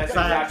 That's it. That's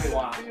exactly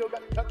why. Theo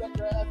got to cut that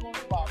grass.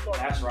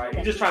 That's right.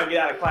 He's just trying to get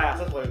out of class.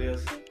 That's what it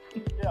is.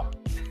 Yeah.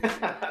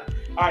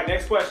 All right,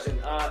 next question.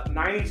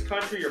 90s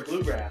country or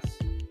bluegrass?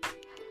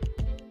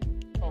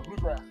 Oh,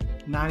 bluegrass.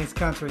 90s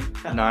country.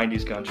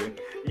 90s country.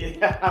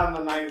 Yeah, I'm a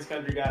 90s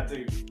country guy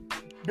too.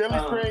 Billy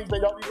Strings. They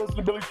don't need to listen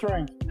to Billy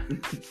Strings.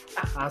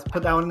 I'll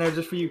put that one in there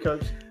just for you,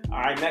 Coach. All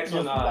right, next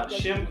one.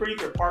 Shem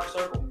Creek or Park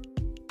Circle?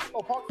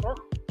 Oh, Park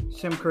Circle.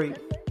 Shem Creek.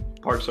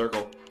 Park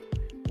Circle.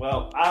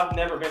 Well, I've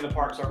never been to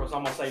Park Circle, so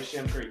I'm going to say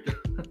Shem Creek.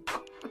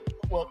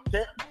 Well,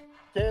 Cam,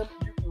 we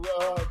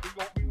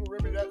will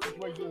remedy that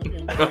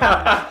situation.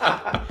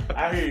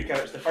 I hear you,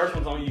 Coach. The first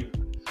one's on you.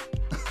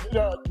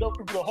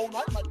 The whole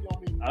night might be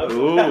on me.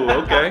 Ooh,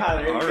 okay. All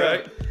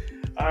right.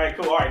 All right,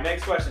 cool. All right,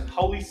 next question.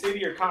 Holy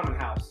City or Common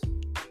House?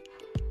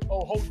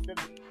 Oh, Holy City.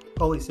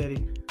 Holy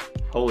City.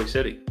 Holy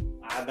City.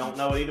 I don't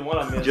know what either one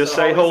of them is. Just so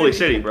say Holy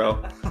City,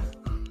 bro.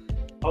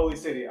 Holy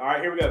City. All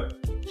right, here we go.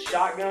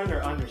 Shotgun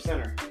or under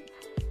center?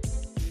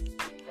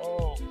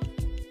 Oh,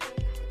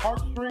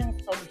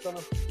 heartstrings under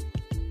center.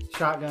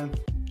 Shotgun.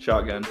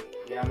 Shotgun.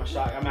 Yeah, I'm a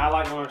shotgun. I mean, I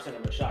like under center,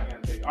 but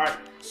shotgun too. All right,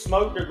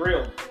 smoked or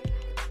grilled?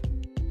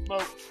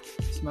 Smoke.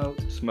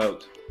 Smoked.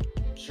 Smoked.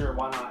 Sure,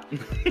 why not?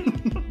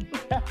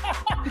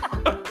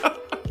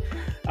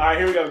 All right,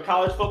 here we go.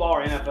 College football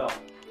or NFL?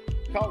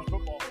 College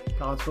football.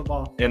 College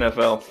football.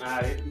 NFL.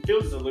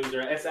 Fields is a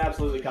loser. It's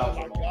absolutely college Oh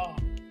my football.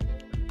 God.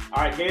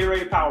 All right,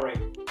 Gatorade,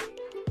 Powerade.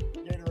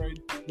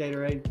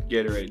 Gatorade.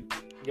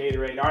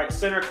 Gatorade. All right,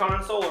 center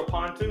console or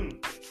pontoon?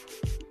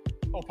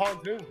 Oh,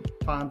 pontoon.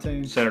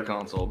 Pontoon. Center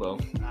console, though.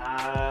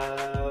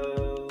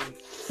 I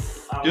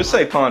Just don't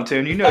say know.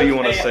 pontoon. You know you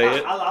want to say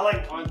it. I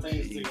like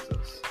pontoons too.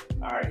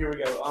 All right, here we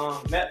go.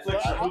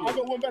 Netflix or I'll Hulu?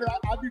 go one better.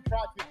 I do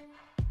try to.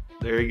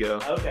 There you go.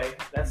 Okay,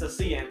 that's a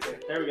C answer.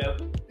 There we go.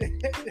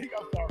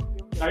 I'm sorry.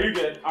 No, you're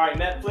good. All right,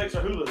 Netflix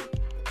or Hulu?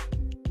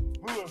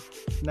 Hulu.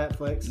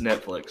 Netflix.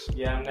 Netflix.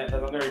 Yeah, I've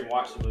never even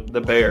watched Hulu. The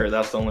Bear.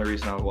 That's the only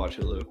reason I would watch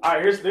Hulu. All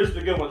right, here's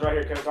the good ones right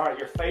here, Coach. All right,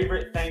 your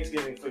favorite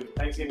Thanksgiving food.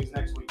 Thanksgiving's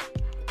next week.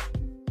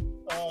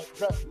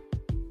 Dressing.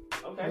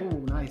 Okay.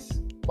 Ooh, nice.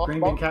 My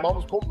Green bean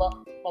mama's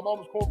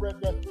cornbread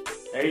dressing.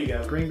 There you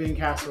go. Green bean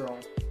casserole.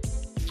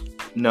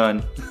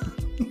 None.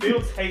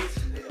 Fields hates.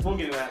 We'll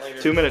get into that later.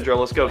 2-minute drill.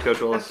 Let's go, Coach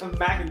Willis. Some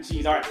mac and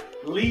cheese. All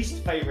right.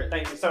 Least favorite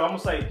Thanksgiving. So I'm gonna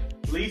say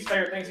least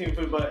favorite Thanksgiving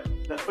food, but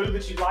the food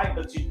that you like,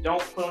 but you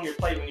don't put on your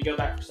plate when you go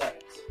back for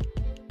seconds.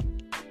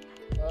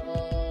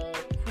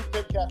 Sweet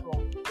potato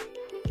casserole.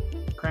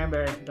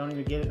 Cranberry. Don't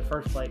even get it the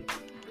first plate.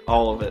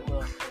 All of it.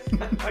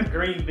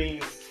 Green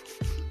beans.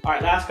 All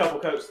right. Last couple,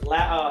 Coach.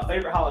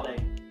 Favorite holiday.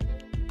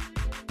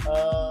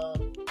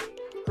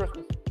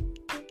 Christmas.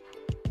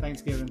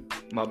 Thanksgiving.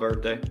 My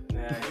birthday.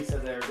 Yeah, he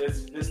says there.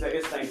 It's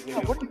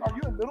Thanksgiving. Are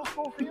you in middle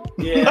school, Phil?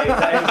 Yeah,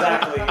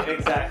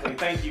 exactly.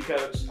 Thank you,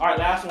 Coach. All right,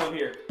 last one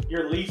here.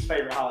 Your least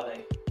favorite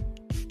holiday.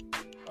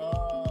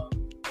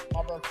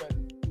 My birthday.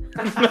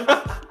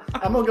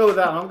 I'm going to go with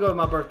that one. I'm going with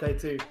my birthday,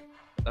 too.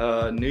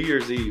 New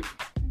Year's Eve.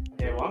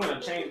 Yeah, well, I'm going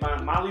to change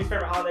mine. My least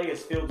favorite holiday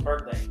is Phil's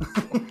birthday.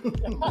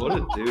 What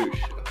a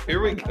douche.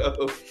 Here we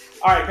go.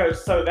 All right, Coach.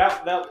 So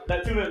that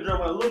 2-minute drill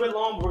went a little bit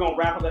long, but we're going to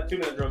wrap up that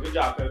 2-minute drill. Good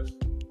job, Coach.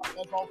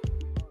 That's all.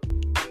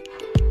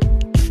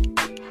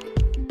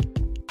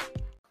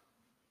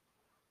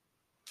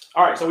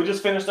 All right, so we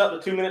just finished up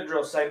the 2-minute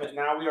drill segment.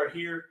 Now we are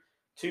here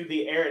to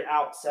the air it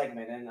out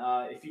segment. And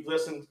if you've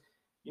listened,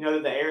 you know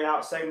that the air it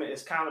out segment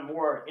is kind of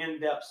more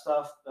in-depth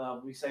stuff.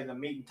 We say the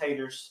meat and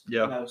taters,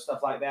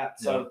 stuff like that.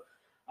 So,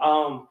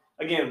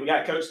 again, we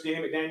got Coach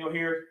Dennie McDaniel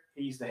here.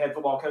 He's the head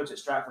football coach at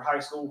Stratford High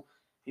School.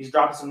 He's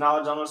dropping some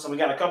knowledge on us, and we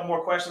got a couple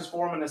more questions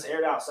for him in this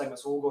aired out segment,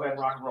 so we'll go ahead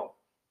and rock and roll.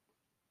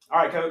 All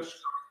right, Coach.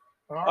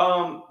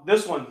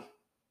 This one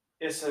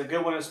is a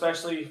good one,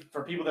 especially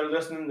for people that are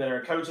listening that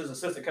are coaches,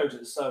 assistant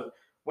coaches. So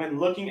when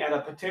looking at a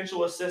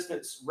potential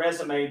assistant's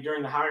resume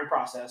during the hiring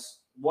process,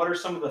 what are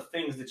some of the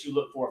things that you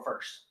look for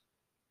first?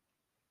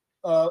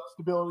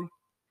 Stability.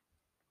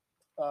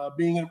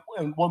 Being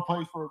in one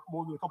place for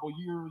more than a couple of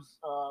years,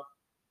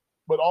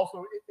 but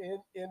also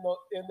in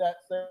that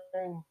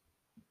same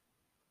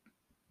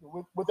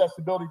with that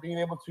stability, being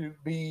able to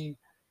be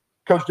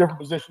coach different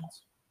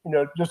positions.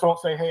 Just don't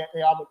say, hey,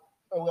 I'm an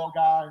OL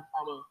guy,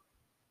 I'm a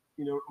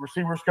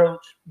receivers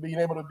coach. Being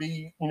able to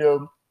be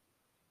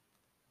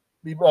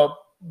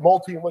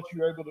multi in what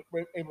you're able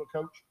to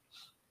coach.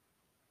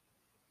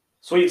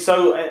 Sweet.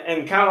 So,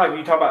 and kind of like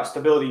you talk about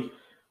stability,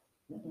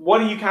 what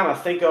do you kind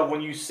of think of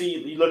when you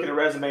look at a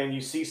resume and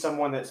you see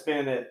someone that's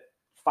been at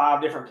 5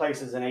 different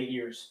places in 8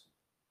 years?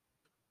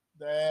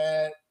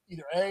 That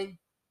either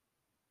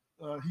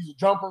he's a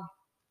jumper,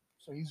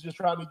 so he's just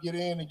trying to get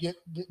in and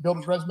build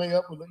his resume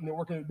up with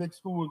working at a big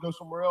school and go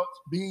somewhere else.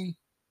 B,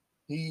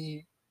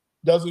 he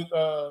doesn't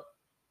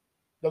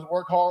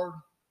work hard,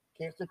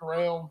 can't stick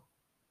around.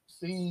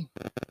 C,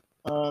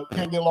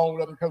 can't get along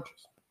with other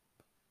coaches.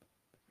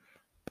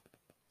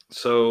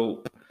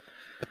 So,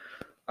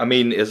 I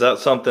mean, is that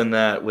something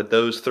that with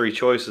those 3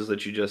 choices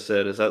that you just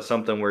said, is that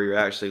something where you're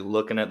actually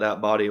looking at that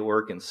body of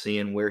work and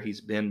seeing where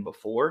he's been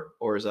before?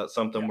 Or is that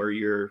something where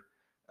you're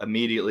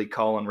immediately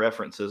calling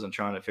references and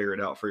trying to figure it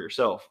out for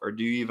yourself? Or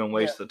do you even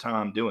waste the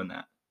time doing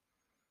that?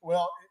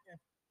 Well,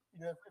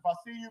 if I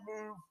see you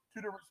move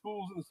 2 different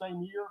schools in the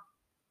same year,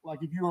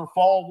 like if you were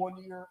fall one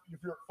year, if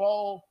you're at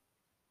fall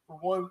for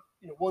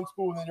one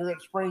school and then you're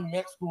at spring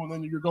next school and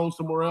then you're going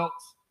somewhere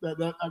else,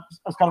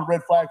 that's kind of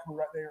red flag for me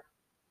right there.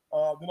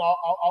 Then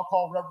I'll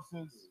call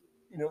references,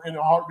 in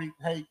a heartbeat.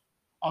 Hey,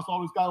 I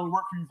saw this guy only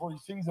work for you for the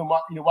season. Why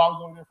was he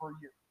only there for a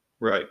year?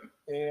 Right.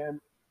 And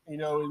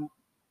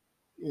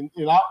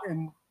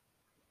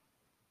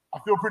I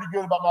feel pretty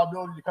good about my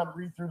ability to kind of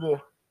read through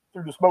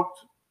the smoke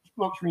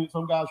screen that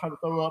some guys try to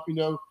throw up.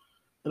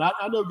 And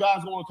I know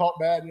guys want to talk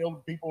bad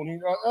to people, and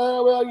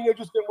it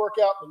just didn't work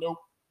out. But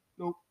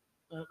nope,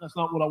 that's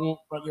not what I want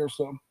right there.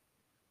 So.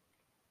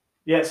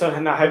 Yeah. So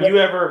now, have you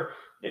ever,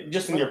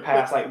 just in your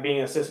past, like being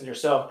an assistant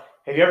yourself,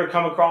 have you ever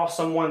come across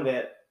someone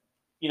that,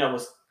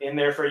 was in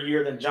there for a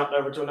year, then jumped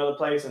over to another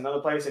place?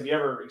 Have you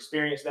ever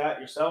experienced that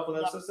yourself with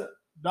an assistant?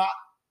 Not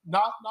on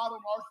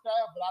our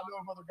staff, but I know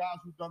of other guys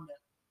who've done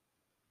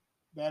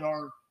that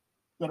are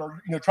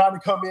trying to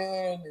come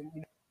in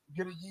and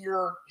get a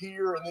year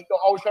here, and then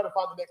always trying to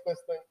find the next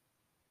best thing.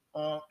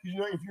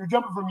 If you're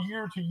jumping from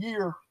year to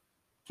year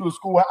to a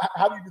school,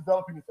 how do you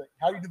develop anything?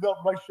 How do you develop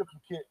relationships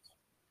with kids?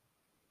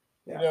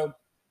 Yeah.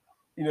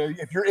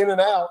 If you're in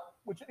and out,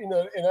 which and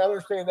I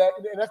understand that,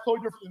 and that's totally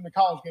different than the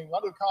college game. I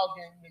know college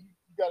game,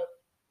 you got to,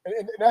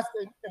 and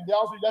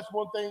honestly, that's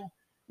one thing.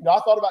 I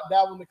thought about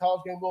dabbling in the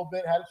college game a little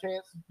bit, had a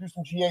chance to do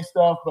some GA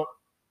stuff, but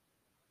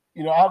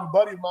I have a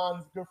buddy of mine,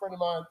 who's a good friend of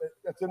mine,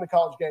 that's in the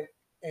college game,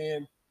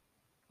 and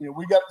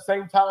we got the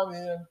same time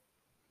in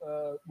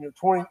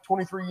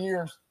 23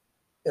 years.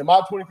 In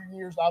my 23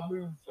 years, I've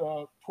moved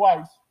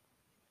twice.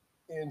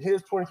 In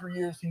his 23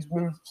 years, he's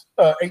moved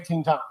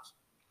 18 times.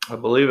 I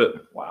believe it.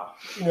 Wow.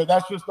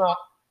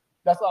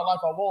 That's not life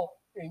I want.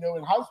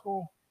 In high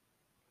school,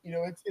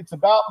 it's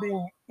about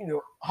being,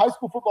 high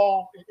school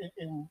football.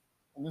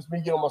 And this is me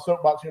getting on my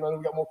soapbox here. And I know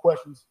we got more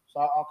questions, so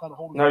I'll kind of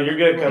hold it. No, you're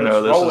good, Coach.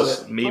 No, Roll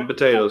this is meat and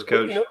potatoes,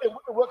 Coach. And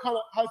what kind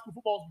of high school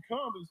football has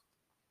become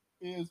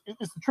is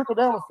it's the trickle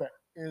down effect.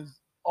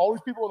 Is all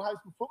these people in high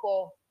school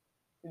football,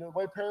 the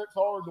way parents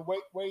are, the way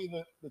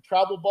the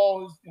travel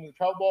ball is, the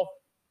travel ball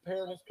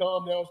parent has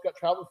come now. It's got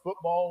travel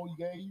football.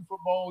 You got AU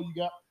football. You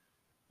got.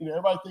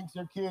 Everybody thinks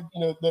their kid,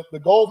 the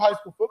goal of high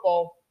school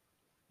football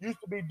used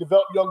to be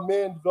develop young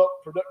men, develop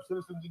productive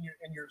citizens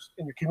in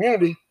your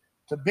community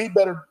to be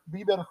better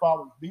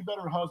fathers, be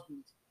better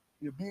husbands,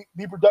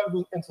 be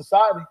productive in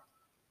society.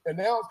 And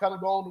now it's kind of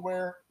going to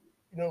where,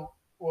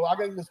 well, I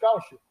got to get a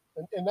scholarship.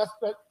 And that's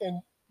that.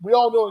 And we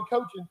all know in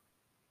coaching,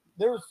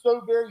 there are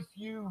so very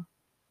few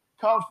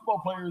college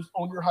football players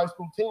on your high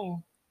school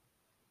team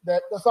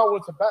that's not what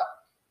it's about.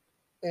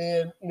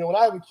 And, when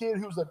I have a kid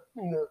who's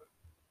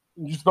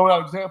just throwing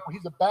out an example,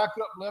 he's a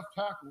backup left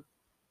tackle,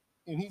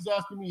 and he's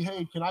asking me,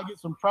 "Hey, can I get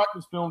some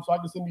practice film so I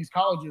can send these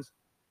colleges?"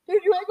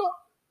 Dude, you ain't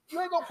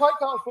gonna play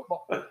college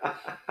football.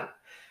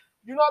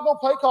 You're not gonna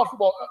play college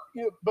football.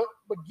 But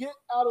get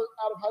out of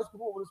high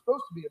school what it's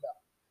supposed to be about.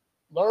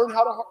 Learn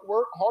how to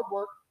hard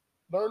work,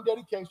 learn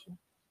dedication.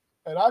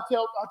 And I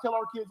tell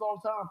our kids all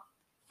the time,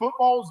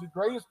 football is the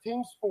greatest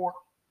team sport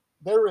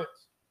there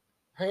is,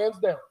 hands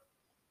down.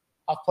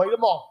 I've played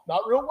them all,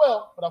 not real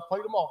well, but I've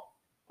played them all.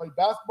 Played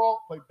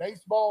basketball, played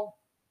baseball.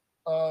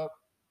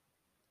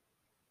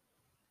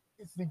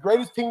 It's the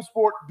greatest team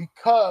sport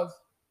because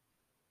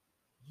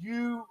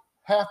you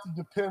have to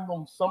depend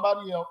on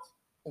somebody else,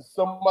 and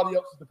somebody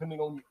else is depending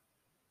on you.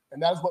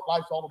 And that is what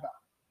life's all about.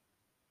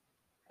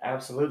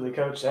 Absolutely,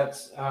 Coach.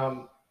 That's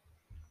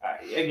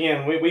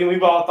again,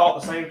 we've all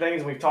thought the same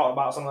things. We've talked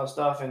about some of the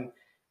stuff, and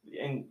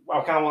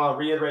I kind of want to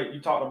reiterate. You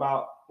talked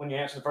about when you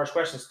answered the first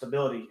question,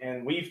 stability,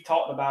 and we've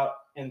talked about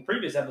in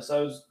previous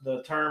episodes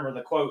the term or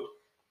the quote,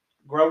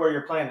 "Grow where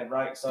you're planted."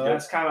 Right. So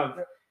that's kind of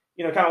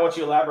what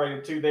you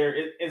elaborated to there.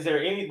 Is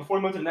there any, before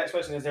we move to the next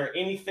question, is there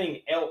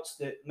anything else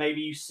that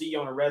maybe you see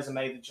on a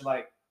resume that you're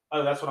like,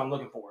 oh, that's what I'm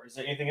looking for? Is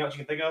there anything else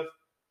you can think of?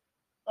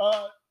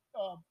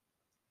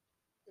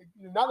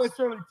 Not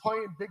necessarily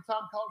playing big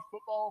time college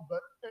football,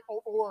 but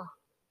or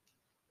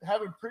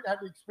having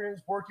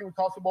experience working with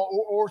college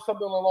football, or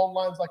something along the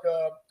lines like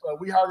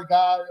we hired a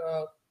guy,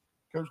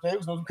 Coach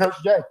Davis knows him, Coach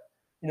Jay.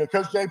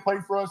 Coach Jay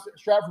played for us at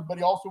Stratford, but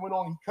he also went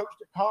on. He coached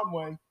at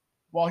Conway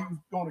while he was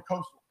going to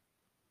Coastal.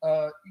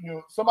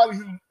 Somebody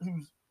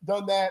who's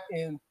done that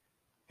and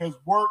has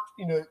worked.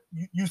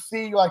 You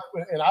see, like,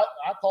 and I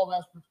call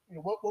that.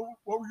 What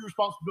were your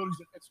responsibilities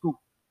at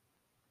school?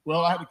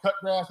 Well, I had to cut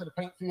grass, had to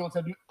paint fields,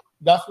 had to do.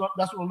 That's what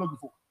we're looking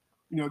for.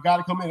 A guy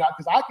to come in,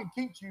 because I can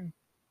teach you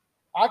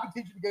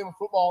the game of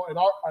football and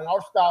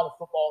our style of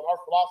football and our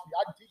philosophy.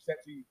 I can teach that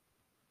to you,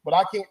 but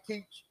I can't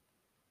teach,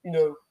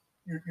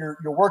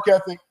 your work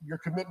ethic, your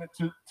commitment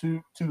to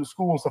the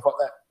school and stuff like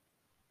that.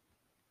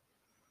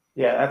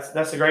 Yeah,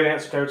 that's a great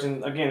answer, Coach.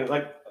 And again,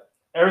 like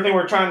everything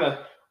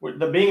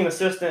the being an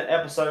assistant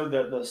episode,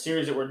 the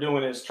series that we're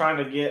doing is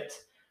trying to get.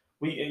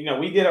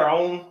 We did our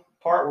own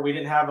part where we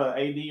didn't have an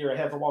AD or a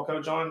head football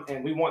coach on,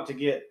 and we want to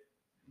get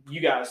you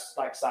guys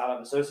side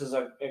of it. So this is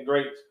a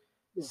great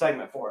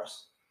segment for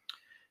us.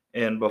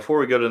 And before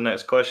we go to the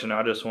next question,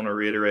 I just want to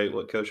reiterate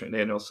what Coach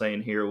McDaniel's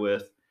saying here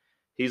with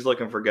he's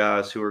looking for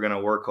guys who are going to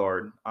work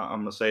hard. I'm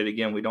going to say it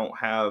again. We don't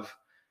have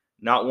 –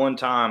 not one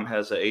time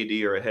has an AD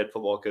or a head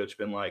football coach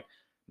been like,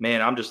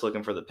 man, I'm just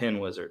looking for the pin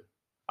wizard.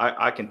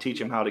 I can teach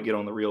him how to get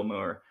on the reel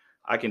mower.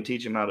 I can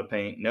teach him how to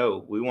paint.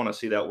 No, we want to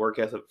see that work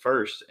ethic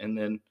first. And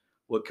then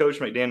what Coach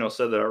McDaniel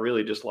said that I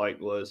really just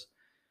liked was –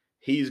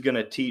 he's going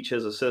to teach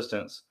his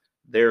assistants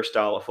their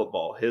style of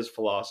football, his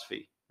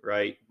philosophy,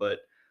 right? But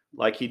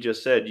like he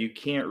just said, you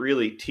can't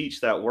really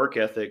teach that work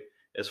ethic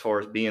as far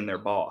as being their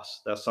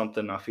boss. That's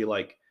something I feel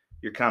like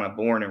you're kind of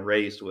born and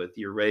raised with.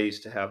 You're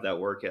raised to have that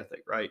work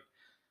ethic, right?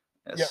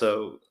 Yeah.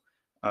 So,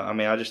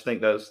 I just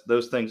think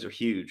those things are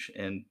huge,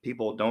 and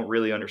people don't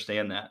really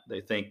understand that.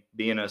 They think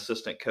being an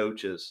assistant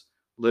coach is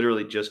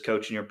literally just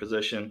coaching your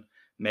position,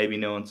 maybe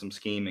knowing some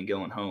scheme and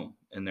going home.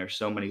 And there's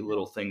so many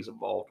little things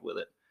involved with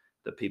it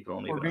that people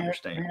don't even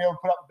understand. Being able to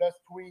put out the best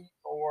tweet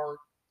or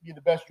get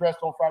the best dressed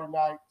on Friday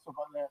night, stuff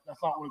like that.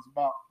 That's not what it's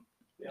about.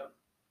 Yeah.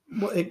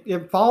 Well,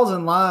 it falls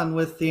in line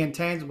with the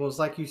intangibles.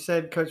 Like you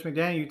said, Coach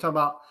McDaniel, you talk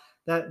about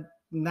that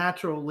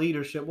natural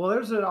leadership. Well,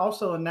 there's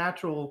also a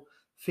natural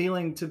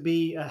feeling to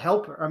be a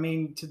helper. I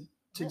mean,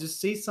 to just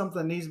see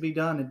something needs to be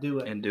done and do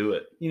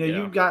it.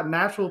 You've got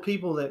natural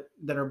people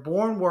that are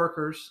born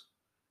workers,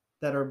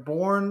 that are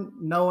born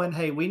knowing,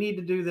 hey, we need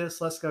to do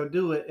this, let's go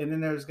do it. And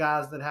then there's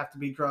guys that have to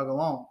be drug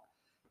along.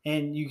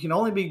 And you can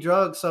only be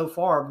drugged so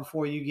far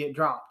before you get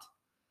dropped.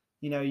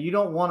 You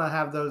don't want to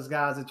have those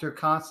guys that you're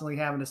constantly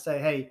having to say,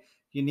 hey,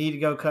 you need to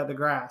go cut the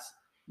grass.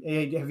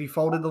 Hey, have you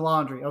folded the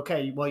laundry?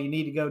 Okay, well, you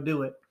need to go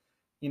do it.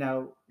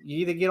 You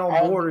either get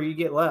on board or you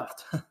get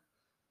left.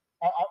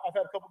 I've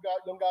had a couple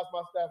young guys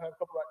on my staff, I have a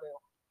couple right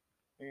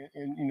now.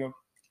 And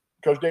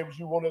Coach Davis,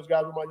 you're one of those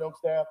guys with my young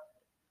staff.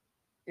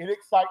 It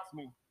excites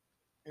me.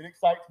 And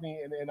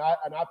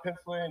I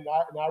pencil in, and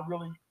I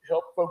really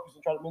help focus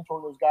and try to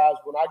mentor those guys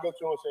when I go to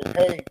them and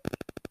say, hey,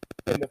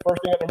 and the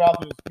first thing out their mouth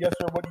is, yes,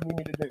 sir, what do you need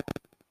me to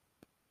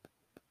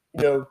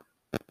do?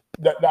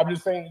 I'm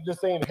just saying,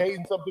 hey,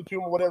 and something to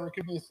them or whatever. It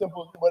could be as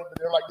simple as whatever.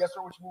 They're like, yes,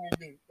 sir, what you need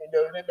me to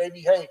do? And it may be,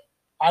 hey,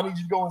 I need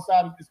you to go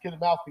inside and get this kid a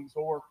mouthpiece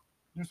or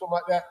do something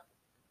like that.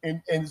 And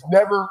they're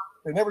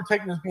never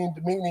taking it as being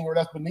demeaning or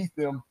that's beneath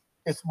them.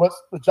 It's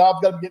the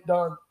job's got to get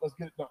done. Let's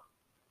get it done.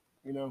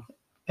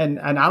 And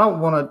I don't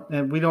want to,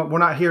 and we're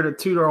not here to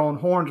toot our own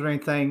horns or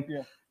anything.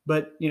 Yeah.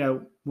 But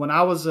when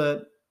I was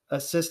a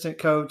assistant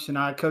coach and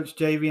I coached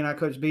JV and I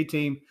coached B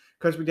team,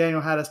 Coach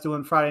McDaniel had us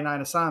doing Friday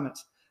night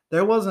assignments.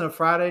 There wasn't a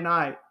Friday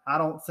night, I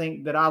don't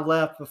think, that I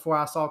left before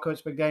I saw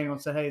Coach McDaniel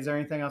and said, hey, is there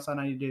anything else I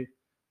need to do?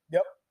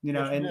 Yep.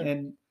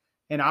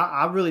 And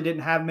I really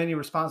didn't have many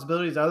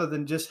responsibilities other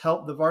than just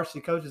help the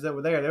varsity coaches that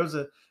were there. There was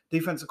a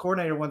defensive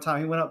coordinator one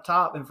time. He went up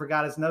top and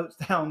forgot his notes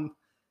down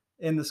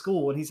in the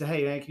school. And he said,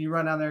 hey, man, can you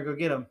run down there and go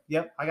get them?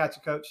 Yep, I got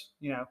you, coach.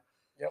 Yep.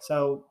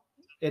 So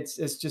it's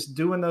just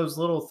doing those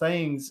little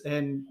things,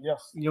 and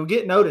you'll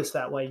get noticed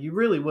that way. You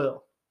really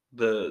will.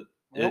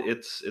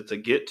 It's a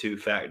get-to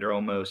factor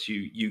almost.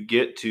 You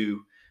get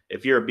to,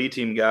 if you're a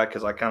B-team guy,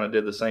 because I kind of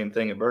did the same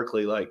thing at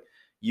Berkeley, like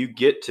you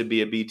get to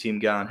be a B-team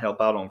guy and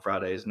help out on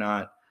Fridays,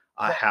 not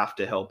I have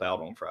to help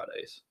out on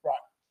Fridays. Right.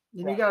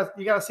 And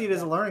you got to see it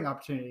as a learning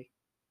opportunity.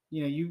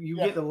 You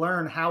get to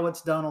learn how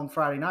it's done on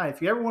Friday night.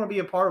 If you ever want to be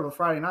a part of a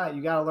Friday night,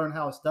 you got to learn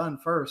how it's done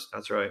first.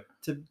 That's right.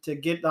 To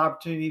get the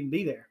opportunity to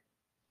be there.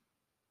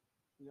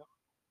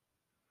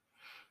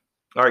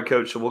 All right,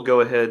 Coach. So we'll go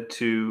ahead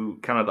to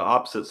kind of the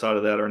opposite side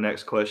of that. Our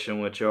next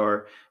question, which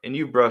are, and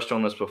you brushed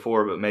on this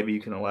before, but maybe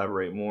you can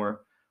elaborate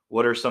more.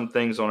 What are some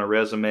things on a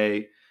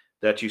resume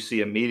that you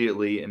see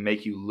immediately and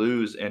make you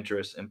lose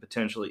interest in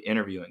potentially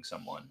interviewing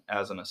someone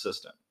as an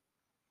assistant?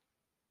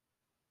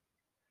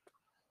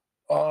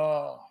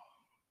 And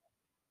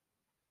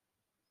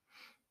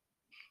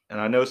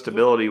I know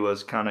stability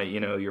was kind of,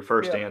 your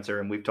first answer,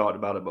 and we've talked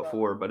about it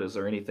before, but is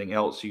there anything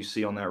else you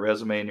see on that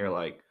resume and you're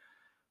like,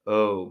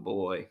 oh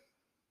boy?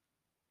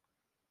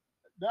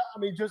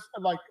 Just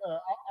like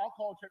I'll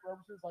call check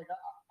references. Like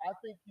I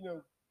think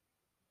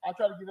I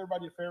try to give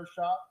everybody a fair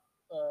shot.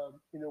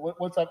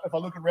 If I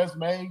look at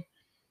resume,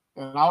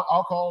 and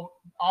I'll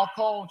call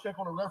and check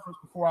on a reference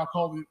before I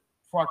call the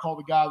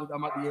guy that I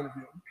might be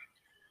interviewing.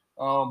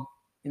 I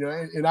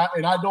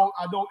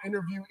don't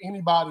interview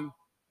anybody.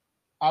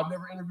 I've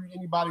never interviewed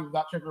anybody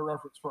without checking a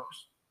reference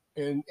first,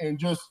 and a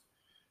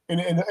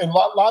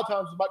lot of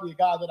times it might be a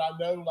guy that I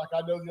know, like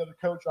I know the other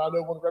coach, or I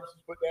know one of the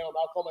references put down.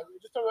 I'll call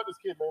just tell me about this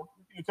kid, man.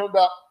 You tell me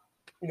about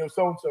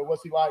so and so.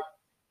 What's he like?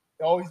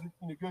 Always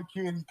good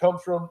kid. He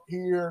comes from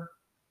here.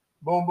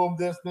 Boom, boom,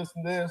 this,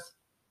 and this.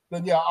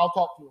 Then I'll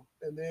talk to him,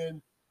 and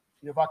then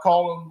if I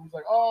call him, he's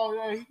like, oh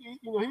yeah,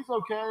 he's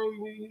okay.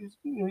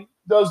 He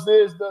does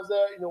this, does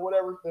that,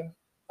 whatever. Then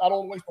I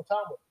don't want to waste my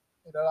time with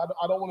him.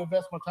 I don't want to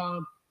invest my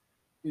time,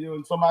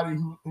 in somebody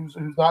who's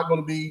not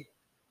going to be,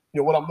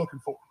 what I'm looking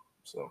for.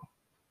 So.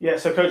 Yeah.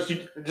 So, Coach,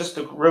 just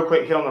to real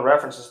quick hit on the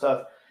reference and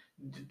stuff.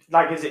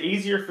 Like, is it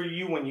easier for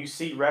you when you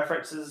see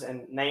references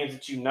and names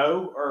that you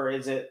know, or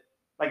is it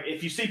like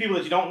if you see people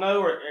that you don't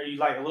know, or are you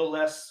like a little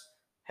less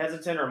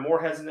hesitant or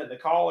more hesitant to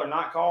call or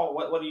not call?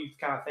 What do you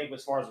kind of think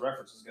as far as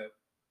references go?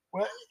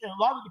 Well, a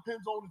lot of it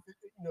depends on if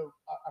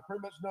I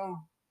pretty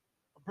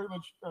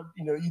much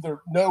know,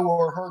 either know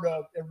or heard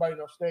of everybody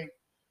in our state.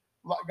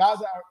 Like guys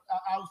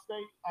out of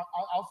state,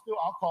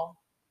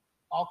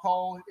 I'll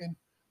call, and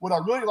what I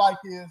really like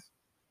is,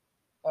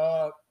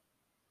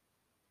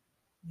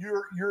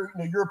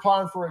 you're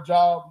applying for a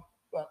job.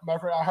 My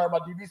friend, I hired my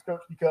DB's coach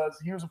because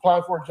he was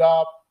applying for a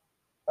job,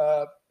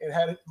 and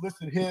had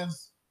listed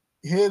his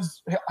head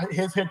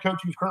coach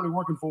he was currently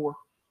working for,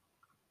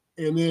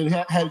 and then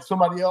had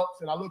somebody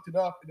else, and I looked it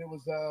up, and it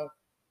was a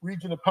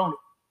region opponent,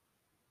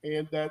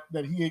 and that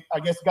he, I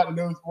guess, got to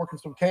know working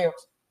some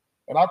camps.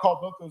 And I called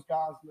both those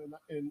guys,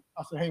 and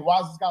I said, hey, why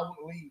is this guy wanting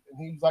to leave?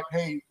 And he's like,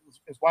 hey,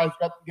 his wife's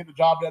got to get the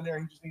job down there.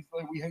 He just needs to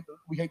leave. We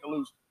hate to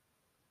lose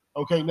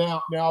him. Okay,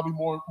 now I'll be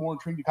more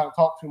intrigued to kind of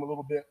talk to him a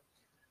little bit.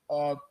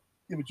 But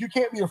you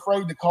can't be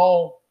afraid to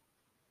call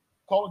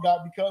a guy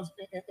because,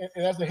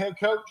 and as a head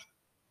coach,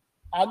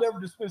 I never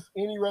dismiss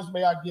any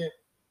resume I get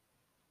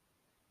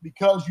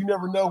because you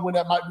never know when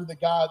that might be the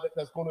guy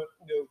that's going to,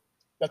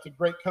 that's a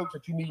great coach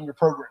that you need in your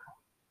program.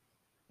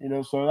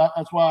 So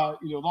that's why, as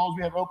long as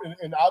we have open,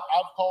 and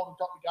I've called and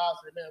talked to guys,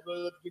 say, man, I'd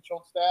really love to get you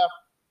on staff,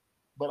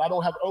 but I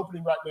don't have an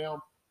opening right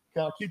now.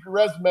 Can I keep your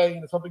resume?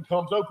 And if something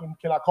comes open,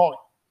 can I call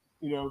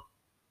you?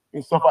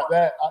 And stuff like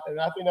that.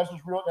 And I think that's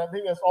just real. I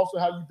think that's also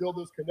how you build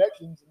those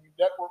connections and you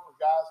network with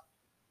guys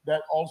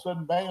that all of a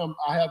sudden, bam,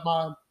 I have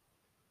my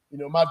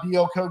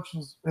DL coach,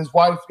 his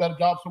wife's got a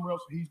job somewhere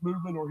else, so he's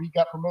moving, or he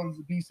got promoted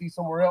to DC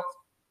somewhere else.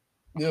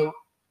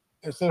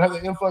 Instead of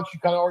having the influx, you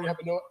kind of already have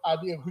an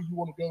idea of who you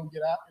want to go and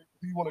get at,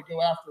 who you want to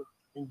go after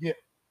and get.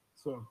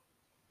 So,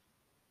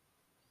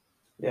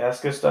 yeah, that's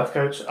good stuff,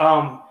 Coach.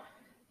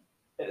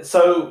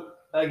 So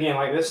again,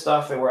 like this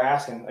stuff that we're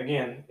asking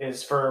again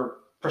is for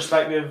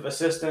prospective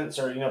assistants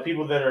or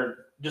people that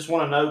are just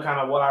want to know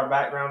kind of what our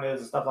background is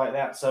and stuff like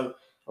that. So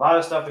a lot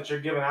of stuff that you're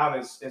giving out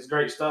is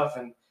great stuff,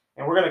 and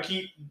we're going to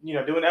keep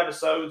doing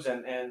episodes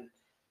and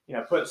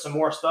putting some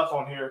more stuff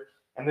on here.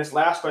 And this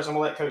last question, I'm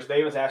going to let Coach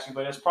Davis ask you,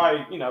 but it's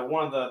probably,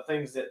 one of the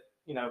things that,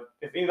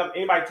 if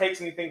anybody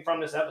takes anything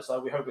from this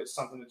episode, we hope it's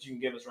something that you can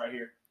give us right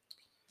here.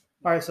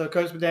 All right, so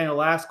Coach McDaniel,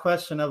 last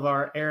question of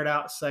our Air It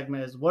Out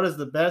segment is, what is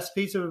the best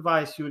piece of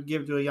advice you would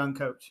give to a young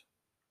coach?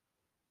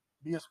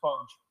 Be a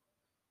sponge.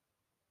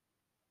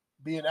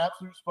 Be an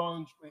absolute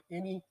sponge.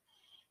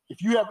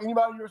 If you have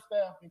anybody on your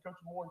staff been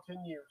coaching more than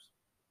 10 years,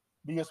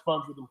 be a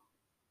sponge with them.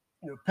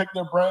 Pick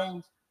their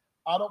brains.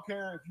 I don't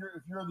care if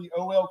you're the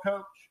OL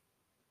coach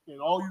and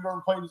all you've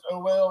ever played is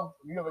OL,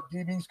 and you have a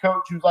DB's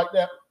coach who's like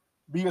that,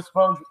 be a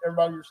sponge with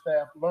everybody on your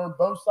staff. Learn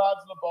both sides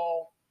of the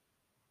ball.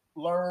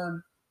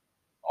 Learn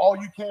all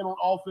you can on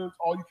offense,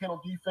 all you can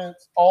on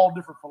defense, all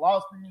different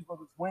philosophies,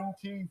 whether it's wing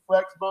T,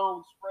 flex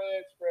bone,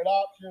 spread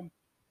option,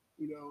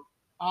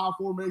 I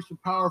formation,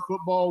 power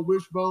football,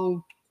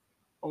 wishbone.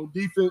 On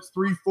defense,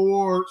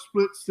 3-4,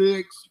 split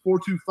 6,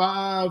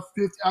 4-2-5,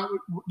 50.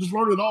 Just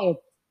learn it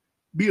all.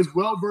 Be as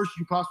well versed as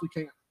you possibly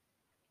can,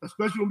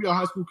 especially when you're a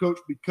high school coach,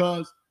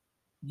 because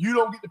you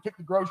don't get to pick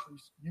the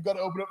groceries. You got to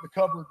open up the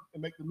cupboard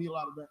and make the meal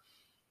out of that.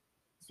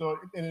 So,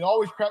 and it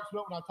always cracks me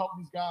up when I talk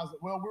to these guys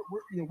that, well,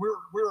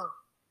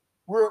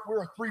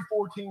 we're a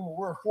 3-4 team, or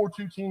we're a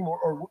 4-2 team,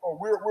 or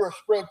we're a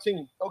spread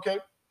team. Okay,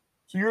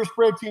 so you're a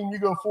spread team. You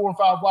go 4 and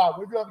 5 wide.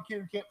 What if you have a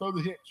kid who can't throw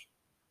the hitch?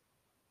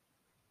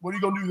 What are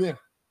you gonna do then?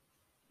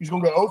 He's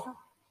gonna go over.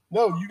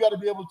 No, you got to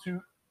be able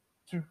to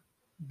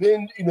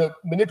bend,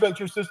 manipulate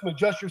your system,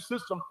 adjust your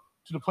system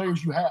to the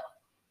players you have.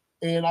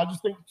 And I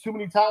just think too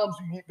many times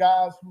you get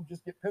guys who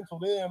just get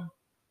penciled in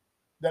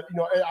that,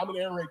 hey, I'm an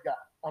air raid guy.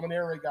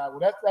 Well,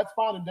 that's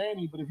fine and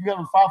dandy, but if you have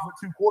a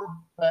 5'2"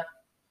 quarterback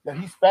that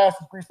he's fast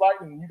as grease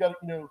lightning, you got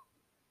to,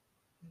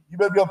 you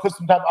better be able to put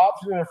some type of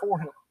option in there for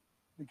him,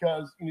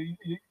 because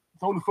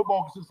throwing the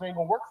football consistently ain't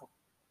gonna work for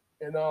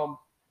him.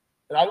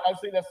 And I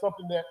think that's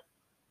something that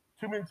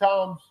too many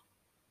times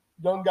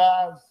young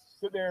guys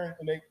sit there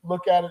and they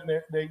look at it and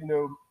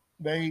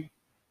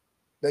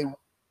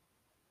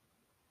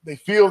they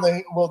feel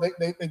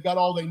they've got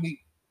all they need,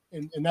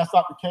 and that's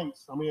not the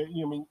case. I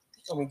mean,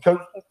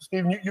 Coach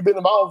Stephen, you've been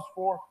to Miles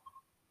before.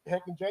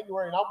 Heck, in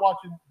January, and I'm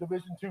watching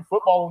Division II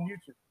football on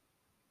YouTube.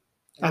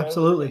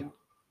 Absolutely.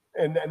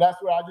 And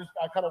that's where I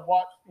kind of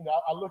watch.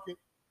 I look at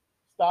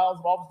styles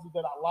of offenses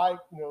that I like.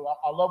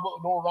 I love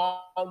what Lenore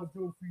Ryan was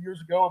doing a few years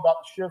ago about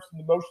the shifts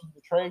and the motions of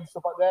the trade,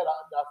 stuff like that.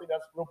 I think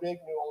that's real big,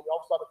 on the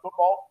offside of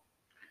football.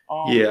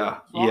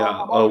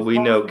 We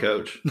know,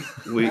 Coach.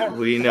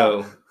 We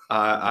know.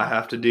 I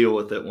have to deal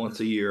with it once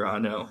a year. I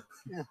know.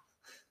 Yeah.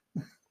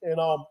 And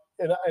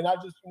I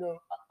just,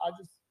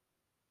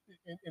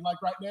 and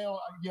like right now,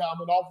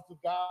 I'm an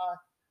offensive guy.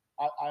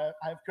 I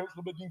have coached a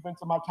little bit of defense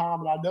in my time,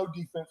 and I know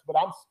defense, but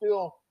I'm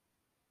still,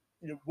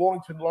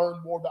 wanting to learn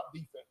more about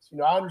defense.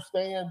 I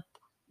understand,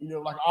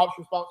 like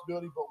option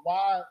responsibility, but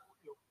why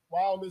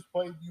on this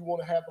play do you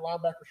want to have the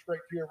linebacker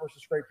straight here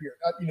versus straight here?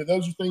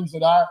 Those are things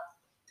that I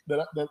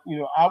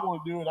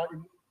want to do, and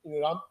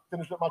I'm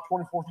finishing up my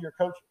 24th year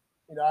coaching.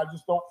 I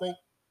just don't think,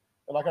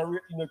 like I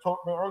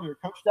talked about earlier,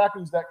 Coach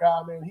Stackley's that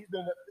guy, man. He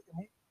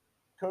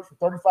coached for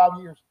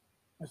 35 years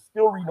and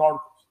still reading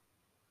articles.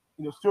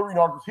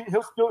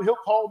 He'll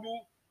call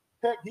me.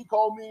 Heck, he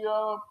called me.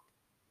 What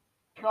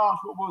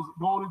was it?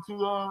 Going into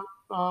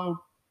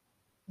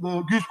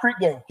the Goose Creek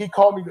game, he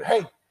called me.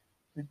 Hey,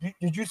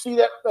 did you see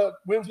that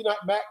Wednesday night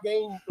MAC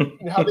game?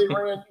 How they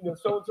ran,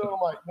 so and so.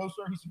 I'm like, no,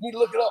 sir. He said, you need to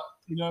look it up.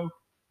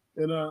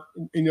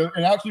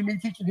 And actually, me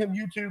teaching him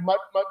YouTube might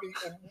be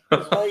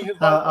displaying his.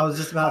 I was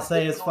just about to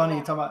say, it's funny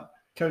you talking about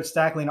Coach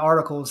Stackley and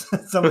articles.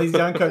 Some of these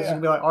young coaches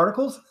can be like,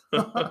 articles.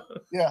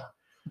 Yeah.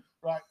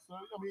 Right. So,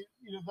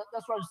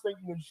 that's why I just think,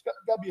 you just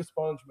got to be a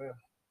sponge, man.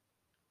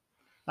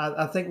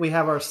 I think we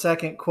have our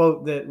second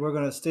quote that we're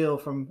going to steal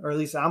from, or at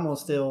least I'm going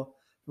to steal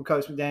from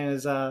Coach McDaniel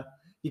is,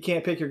 you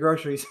can't pick your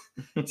groceries.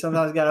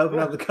 Sometimes you got to open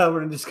up the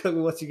cupboard and just cook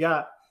with what you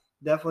got.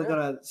 Definitely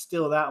going to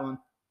steal that one.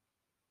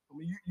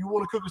 You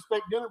want to cook a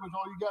steak dinner with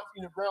all you got,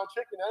 ground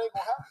chicken. That ain't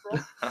going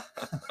to happen,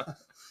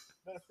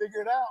 bro.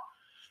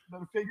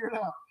 Better figure it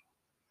out.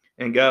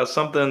 And guys,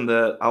 something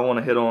that I want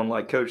to hit on,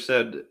 like Coach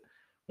said,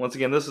 once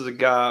again, this is a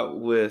guy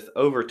with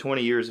over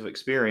 20 years of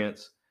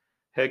experience,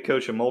 head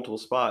coach in multiple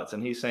spots,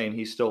 and he's saying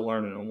he's still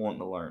learning and wanting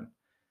to learn.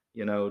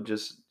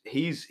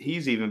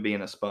 He's even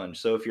being a sponge.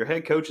 So if your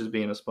head coach is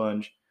being a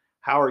sponge,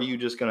 how are you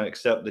just going to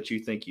accept that you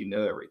think you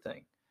know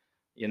everything?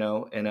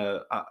 And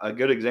a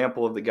good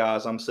example of the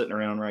guys I'm sitting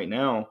around right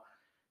now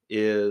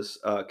is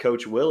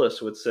Coach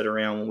Willis would sit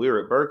around when we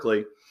were at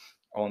Berkeley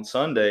on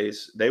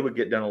Sundays. They would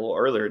get done a little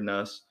earlier than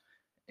us.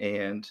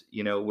 And,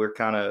 we're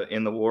kind of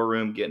in the war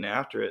room getting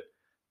after it,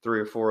 3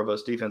 or 4 of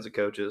us defensive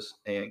coaches.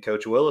 And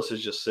Coach Willis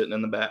is just sitting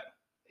in the back.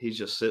 He's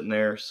just sitting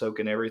there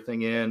soaking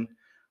everything in.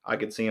 I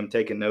could see him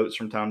taking notes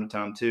from time to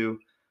time too.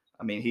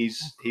 I mean,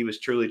 he was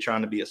truly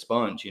trying to be a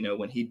sponge,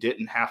 when he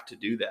didn't have to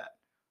do that.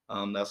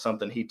 That's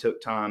something he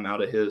took time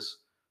out of his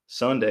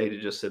Sunday to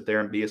just sit there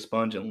and be a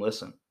sponge and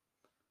listen.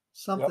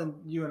 Something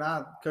you and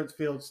I, Coach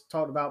Fields,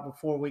 talked about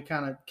before we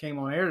kind of came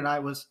on air tonight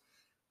was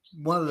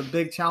one of the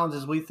big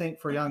challenges we think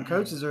for young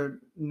coaches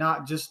are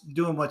not just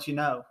doing what you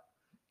know.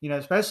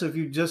 Especially if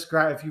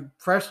if you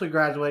freshly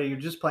graduated, you're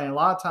just playing. A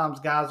lot of times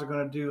guys are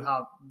going to do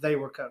how they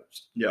were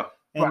coached. Yeah.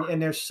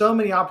 And there's so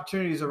many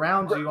opportunities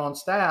around you on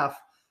staff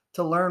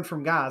to learn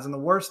from guys. And the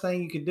worst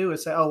thing you can do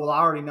is say, oh, well, I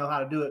already know how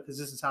to do it because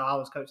this is how I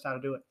was coached how to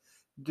do it.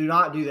 Do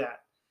not do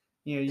that.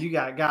 You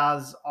got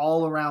guys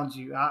all around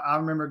you. I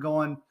remember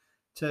going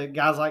to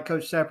guys like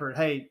Coach Shepard.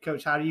 Hey,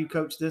 Coach, how do you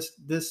coach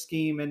this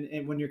scheme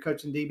and when you're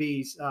coaching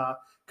DBs?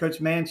 Coach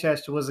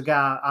Manchester was a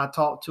guy I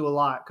talked to a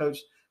lot. Coach,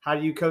 how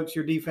do you coach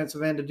your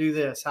defensive end to do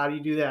this? How do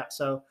you do that?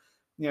 So,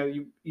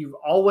 you've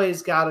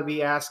always got to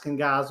be asking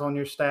guys on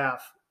your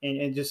staff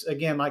and just,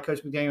 again, like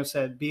Coach McDaniel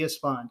said, be a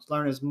sponge.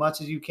 Learn as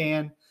much as you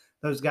can.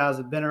 Those guys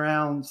have been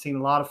around, seen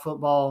a lot of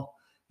football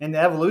and the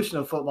evolution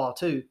of football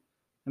too.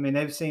 I mean,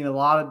 they've seen a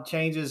lot of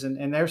changes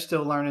and they're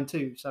still learning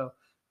too. So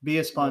be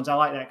a sponge. I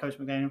like that, Coach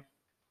McDaniel.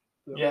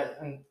 Yeah,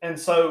 and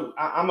so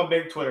I'm a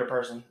big Twitter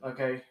person,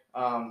 okay?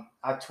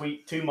 I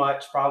tweet too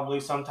much probably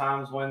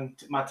sometimes when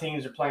my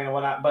teams are playing and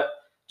whatnot, but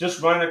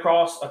just running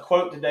across a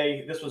quote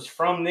today, this was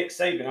from Nick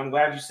Saban. I'm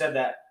glad you said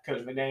that,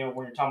 Coach McDaniel,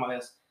 when you're talking about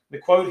this. The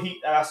quote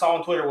I saw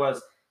on Twitter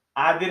was,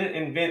 I didn't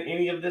invent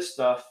any of this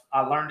stuff. I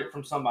learned it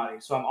from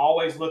somebody. So I'm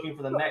always looking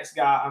for the next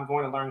guy I'm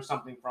going to learn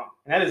something from.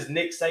 And that is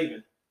Nick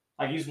Saban.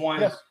 Like, he's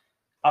won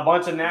a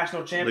bunch of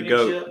national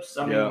championships.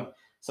 I mean,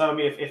 So, I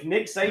mean, if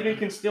Nick Saban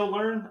can still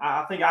learn,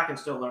 I think I can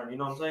still learn. You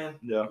know what I'm saying?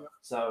 Yeah.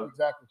 So,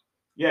 Exactly.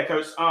 yeah,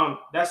 Coach.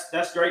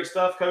 That's great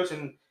stuff, Coach.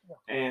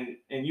 And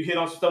you hit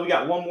on some stuff. We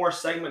got one more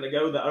segment to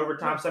go, the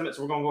overtime segment.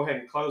 So we're going to go ahead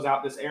and close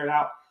out this Air It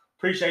Out.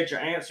 Appreciate your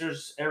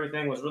answers.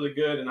 Everything was really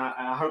good, and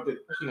I hope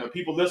that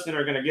people listening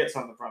are going to get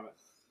something from it.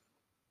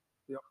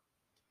 Yep.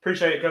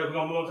 Appreciate it, Coach. We're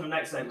going to move on to the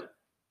next segment.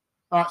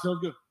 All right, sounds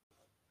good.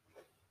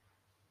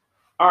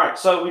 All right,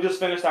 so we just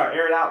finished our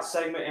Air It Out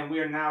segment, and we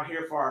are now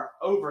here for our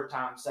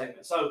overtime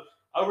segment. So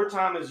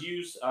overtime is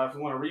used if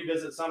we want to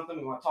revisit something,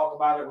 we want to talk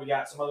about it. We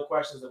got some other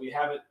questions that we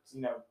haven't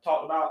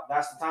talked about.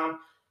 That's the time.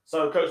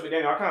 So, Coach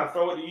McDaniel, I'll kind of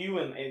throw it to you,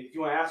 and if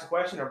you want to ask a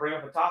question or bring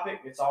up a topic,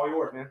 it's all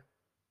yours, man.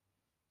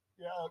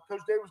 Yeah,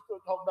 Coach Dave was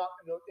talking about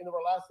in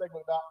our last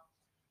segment about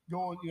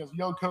going, as a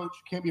young coach,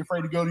 you can't be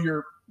afraid to go to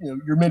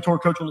your mentor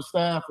coach on the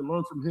staff and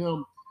learn from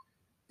him.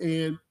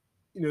 And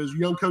as a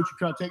young coach, you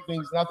try to take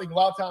things, and I think a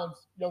lot of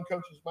times young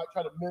coaches might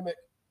try to mimic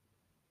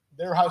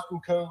their high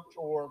school coach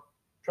or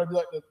try to be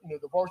like the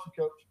varsity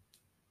coach.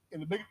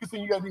 And the biggest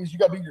thing you got to do is you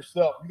got to be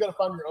yourself. You got to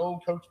find your own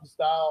coaching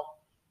style,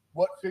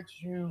 what fits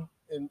you,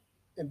 and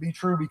be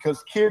true,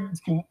 because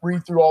kids can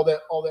read through all that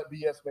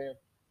BS, man.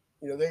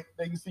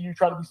 They can see you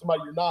try to be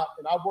somebody you're not.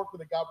 And I've worked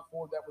with a guy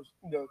before that was,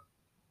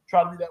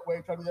 try to be that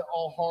way, try to be that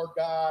all hard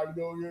guy,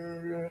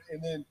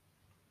 and then,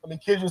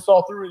 kids just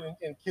saw through it,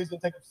 and kids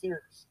didn't take it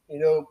serious,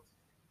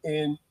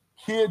 and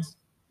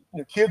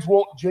kids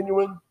want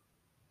genuine,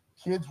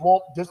 kids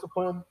want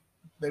discipline,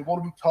 they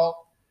want to be taught.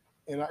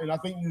 And I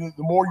think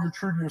the more you're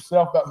true to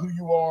yourself about who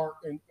you are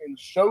and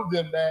show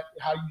them that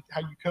how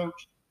you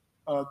coach,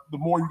 the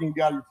more you're going to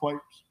get out of your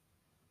players.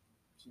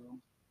 So.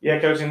 Yeah,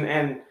 Coach,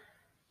 and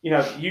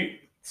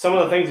some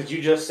of the things that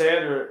you just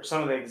said are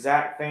some of the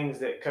exact things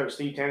that Coach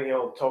Steve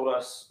Tannehill told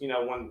us,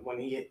 when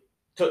he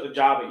took the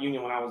job at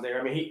Union when I was there.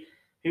 I mean,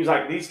 he was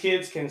like, these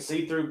kids can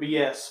see through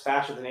BS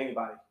faster than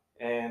anybody,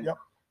 and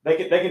they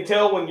can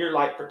tell when you're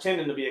like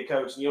pretending to be a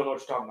coach and you don't know what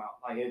you're talking about.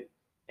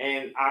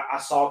 And I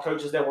saw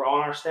coaches that were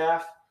on our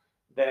staff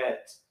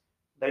that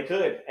they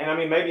could,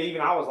 and maybe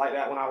even I was like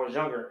that when I was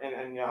younger,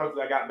 and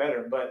hopefully I got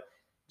better. But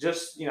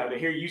just to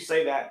hear you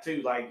say that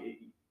too, like,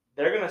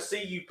 they're going to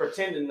see you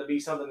pretending to be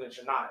something that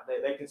you're not.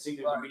 They can see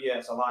through the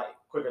BS a lot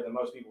quicker than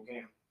most people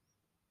can.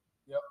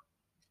 Yep.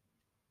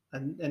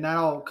 And that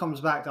all comes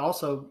back to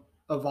also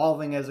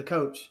evolving as a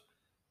coach.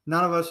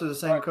 None of us are the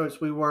same coach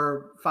we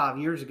were 5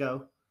 years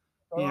ago.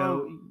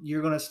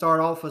 You're going to start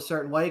off a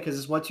certain way because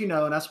it's what you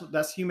know, and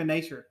that's human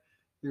nature.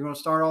 You're going to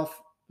start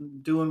off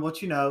doing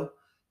what you know,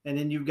 and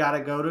then you've got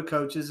to go to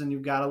coaches, and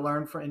you've got to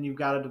learn and you've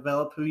got to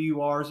develop who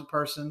you are as a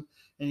person,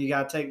 and you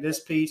got to take this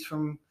piece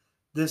from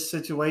this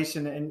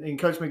situation. And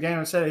Coach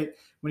McDaniel said it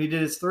when he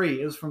did his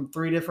it was from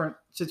 3 different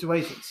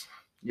situations.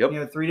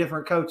 Yep. 3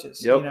 different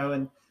coaches. Yep.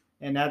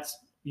 And that's,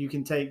 you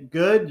can take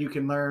good, you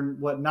can learn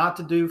what not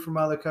to do from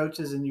other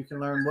coaches, and you can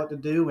learn what to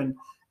do and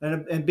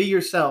be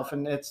yourself.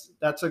 And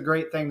that's a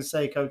great thing to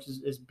say, Coach,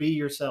 is be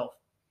yourself.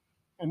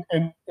 And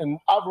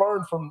I've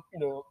learned from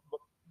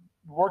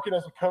working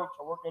as a coach.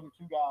 I worked under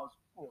 2 guys,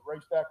 Ray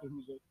Stackler,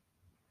 who's a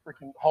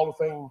freaking Hall of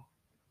Fame,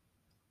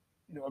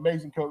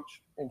 amazing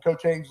coach, and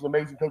Coach Hayes is an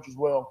amazing coach as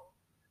well.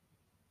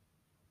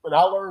 But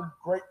I learned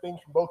great things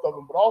from both of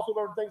them, but also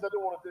learned things I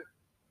didn't want to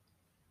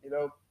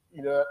do.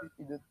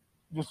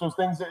 Just those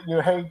things that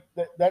hey,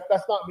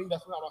 that's not me,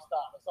 that's not my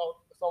style. That's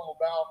all I'm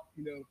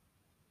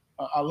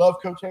about. I love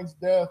Coach Hayes to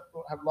death.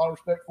 I have a lot of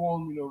respect for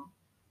him.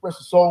 Rest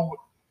his soul.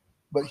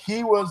 But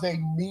he was a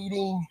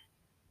meeting.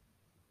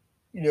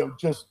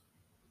 Just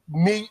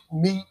meet,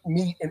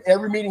 and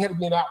every meeting had to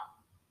be an hour,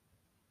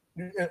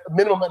 a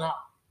minimum an hour.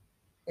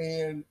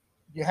 And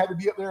you had to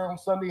be up there on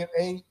Sunday at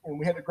 8, and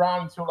we had to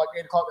grind until like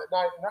 8 o'clock that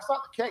night. And that's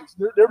not the case.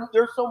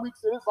 There's some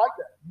weeks that it's like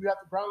that. You have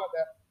to grind like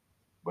that.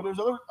 But there's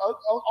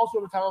also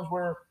other times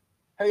where,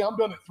 hey, I'm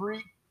done at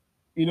 3.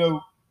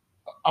 I'm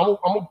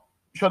gonna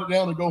shut it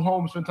down and go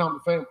home and spend time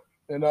with the family.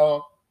 And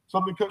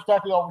something Coach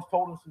Stackley always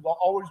told us is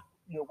always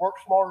work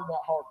smarter,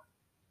 not harder.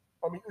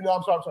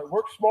 I'm sorry,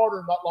 work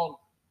smarter, not longer.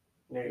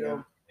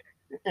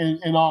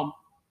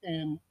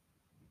 And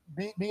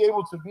be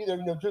able to be there.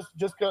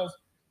 Just because.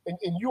 And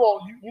you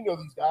all know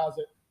these guys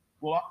that,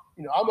 well,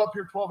 I'm up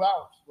here 12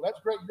 hours. Well, that's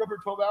great. You're up here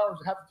 12 hours.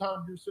 Half the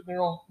time you're sitting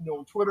there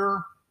on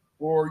Twitter,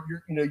 or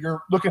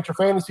you're looking at your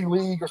fantasy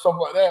league or something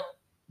like that.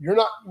 You're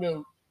not,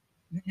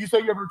 you say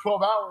you're up here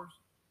 12 hours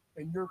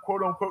and you're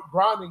quote unquote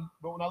grinding,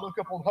 but when I look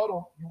up on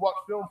Huddle, you watch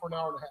film for an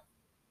hour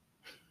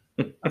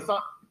and a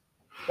half.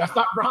 That's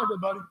not grinding,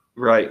 buddy.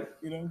 Right.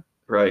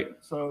 Right.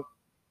 So,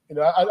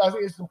 I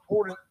think it's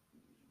important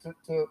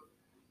to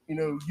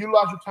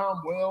utilize your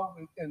time well,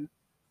 and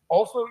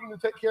also,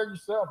 take care of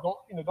yourself.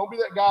 Don't be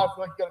that guy who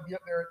feel like you got to be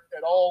up there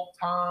at all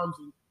times,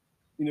 and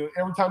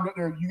every time you're up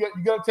there, you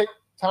got to take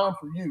time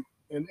for you.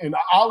 And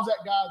I was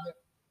that guy that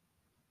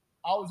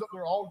I was up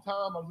there all the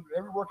time. I was at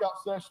every workout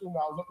session.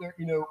 I was up there,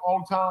 all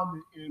the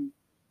time. And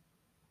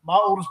my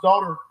oldest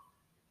daughter,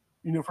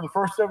 for the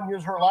first 7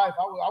 years of her life,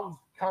 I was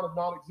kind of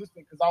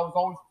non-existent because I was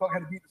always felt like I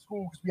had to be at the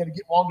school because we had to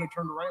get Wanda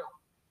turned around.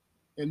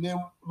 And then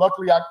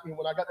luckily,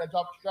 when I got that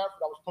job at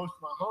Stratford, I was close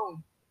to my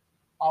home.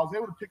 I was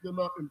able to pick them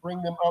up and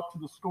bring them up to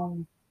the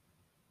school,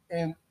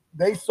 and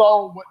they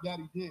saw what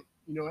Daddy did,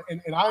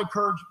 and I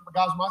encourage the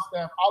guys, my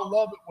staff. I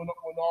love it when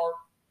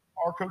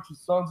our coaches'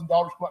 sons and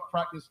daughters come out to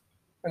practice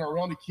and are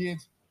around the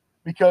kids,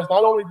 because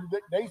not only do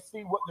they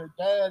see what their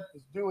dad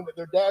is doing, that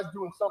their dad's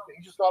doing something.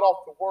 He's just not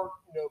off to work,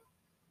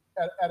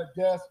 at a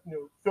desk,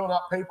 filling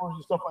out papers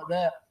and stuff like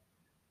that.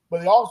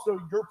 But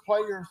your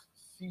players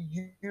see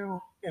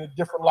you in a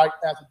different light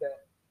as a dad.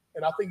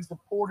 And I think it's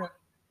important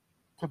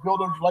to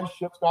build those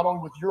relationships, not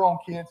only with your own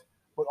kids,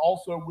 but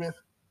also with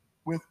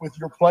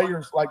your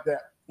players like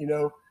that.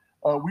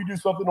 We do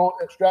something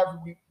at Stratford.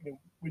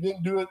 We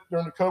didn't do it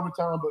during the COVID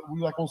time, but we,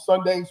 like, on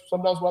Sundays,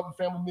 sometimes we'll have a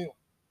family meal.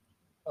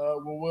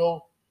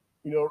 We'll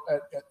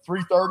at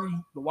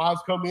 3:30, the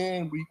wives come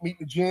in, we meet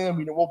in the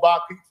gym, we'll buy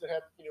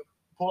pizza,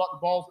 pull out the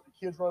balls that the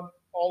kids run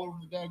all over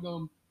the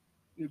daggum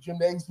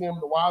gymnasium.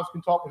 The wives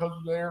can talk, the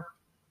husbands there.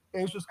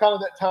 And it's just kind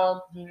of that time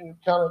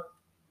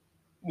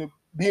to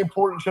be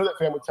important, show that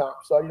family time.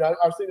 So,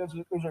 I think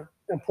those are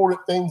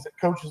important things that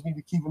coaches need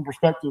to keep in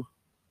perspective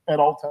at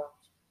all times.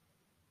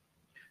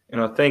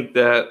 And I think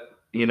that,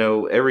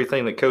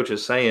 everything that Coach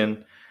is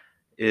saying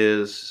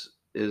is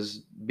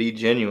be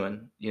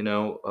genuine.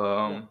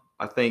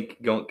 I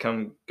think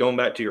going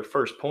back to your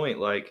first point,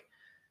 like,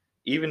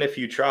 even if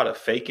you try to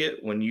fake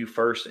it when you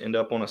first end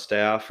up on a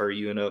staff, or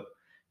you end up,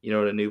 at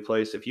a new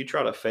place, if you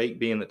try to fake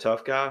being the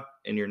tough guy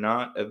and you're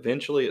not,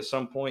 eventually at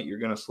some point you're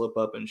going to slip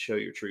up and show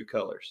your true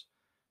colors.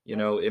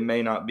 It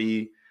may not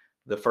be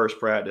the first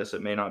practice,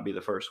 it may not be the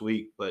first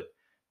week, but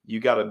you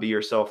got to be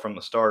yourself from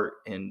the start,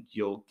 and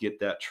you'll get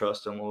that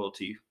trust and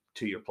loyalty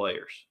to your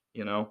players,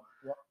 Yep.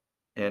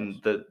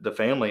 And the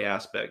family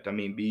aspect. I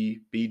mean,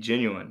 be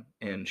genuine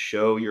and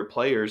show your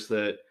players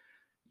that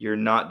you're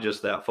not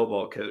just that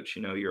football coach.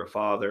 You're a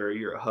father,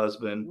 you're a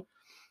husband,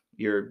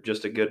 you're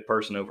just a good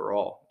person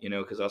overall,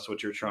 because that's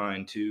what you're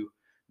trying to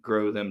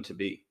grow them to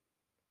be.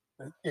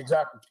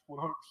 Exactly.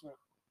 100%.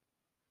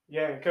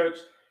 Yeah. And Coach,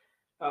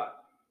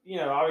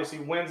 obviously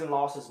wins and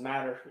losses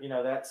matter.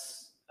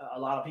 That's a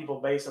lot of people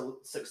base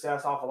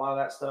success off a lot of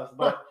that stuff,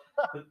 but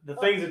the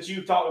things that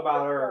you talked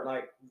about are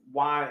like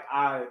why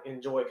I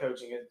enjoy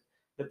coaching.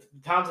 The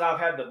times that I've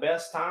had the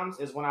best times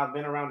is when I've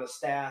been around a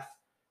staff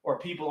or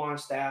people on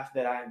staff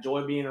that I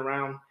enjoy being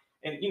around.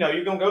 And,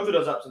 you're going to go through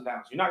those ups and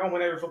downs. You're not going to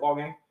win every football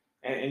game.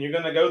 And you're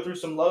going to go through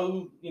some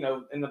low,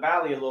 in the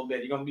valley a little bit.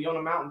 You're going to be on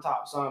a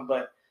mountaintop some.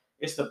 But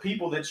it's the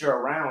people that you're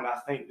around, I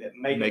think, that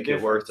make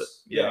it worth it.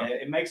 Yeah,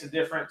 it makes a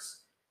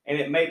difference. And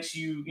it makes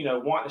you,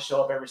 want to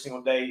show up every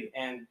single day.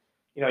 And,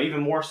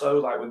 even more so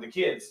like with the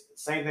kids,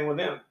 same thing with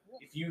them.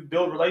 If you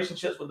build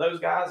relationships with those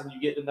guys and you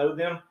get to know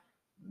them,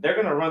 they're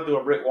going to run through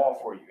a brick wall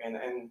for you. And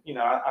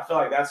I feel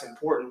like that's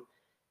important.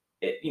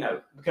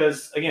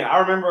 Because again, I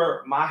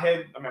remember my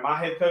head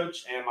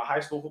coach and my high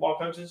school football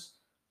coaches,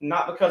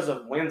 not because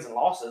of wins and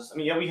losses. I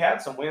mean, yeah, we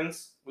had some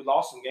wins, we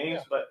lost some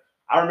games, but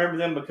I remember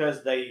them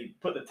because they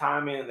put the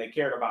time in and they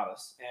cared about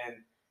us. And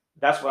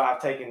that's what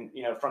I've taken,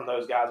 from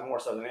those guys more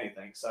so than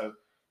anything. So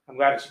I'm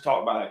glad that you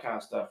talk about that kind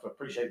of stuff. I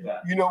appreciate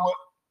that. You know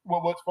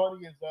what's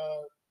funny is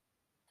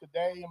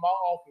today in my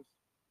office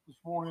this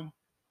morning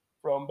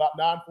from about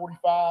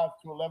 9:45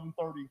 to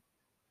 11:30,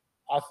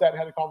 I sat and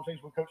had a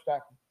conversation with Coach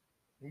Stackman.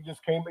 He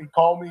just came. He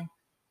called me.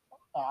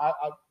 I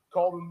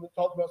called him and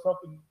talked about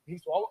something. He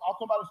said, I'll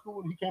come out of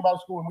school. And he came out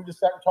of school, and we just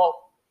sat and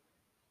talked.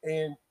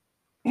 And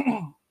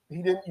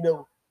he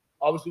didn't,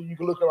 obviously you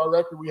can look at our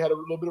record. We had a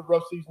little bit of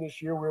rough season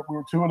this year. We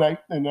were 2-8,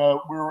 and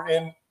we were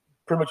in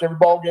pretty much every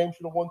ball game.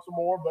 Should have won some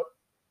more, but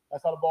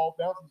that's how the ball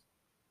bounces.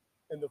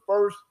 And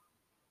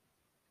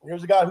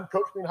here's a guy who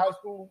coached me in high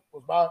school,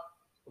 was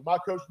my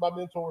coach, my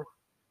mentor.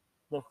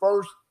 The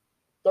first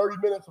 30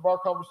 minutes of our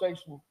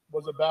conversation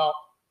was about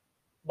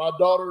my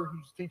daughter,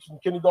 who's teaching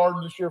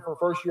kindergarten this year for her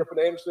first year up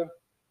in Anderson,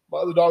 my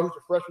other daughter, who's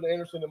a freshman at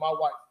Anderson, and my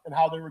wife, and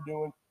how they were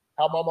doing,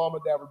 how my mom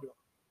and dad were doing.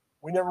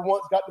 We never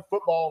once got to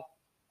football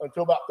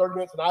until about 30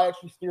 minutes, and I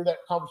actually steered that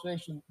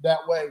conversation that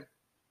way.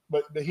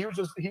 But he was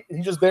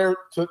he's just there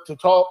to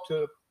talk,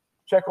 to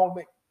check on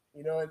me,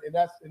 and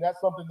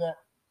that's something that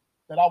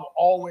I will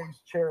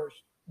always cherish,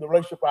 the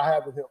relationship I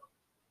have with him.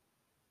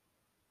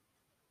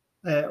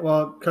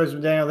 Well, Coach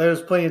McDaniel,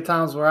 there's plenty of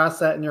times where I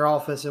sat in your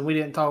office and we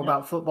didn't talk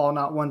about football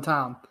not one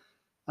time.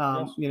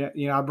 Yes.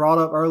 I brought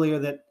up earlier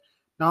that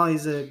not only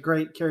is a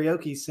great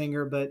karaoke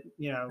singer, but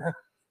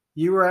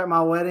you were at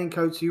my wedding,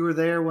 Coach. You were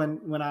there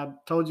when I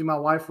told you my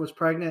wife was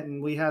pregnant,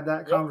 and we had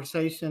that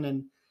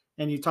conversation,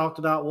 and you talked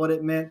about what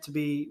it meant to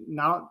be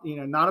not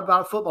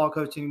about a football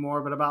coach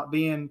anymore, but about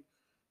being,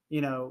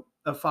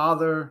 a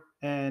father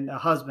and a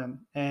husband.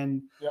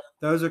 And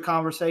those are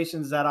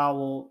conversations that I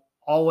will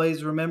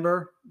always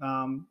remember.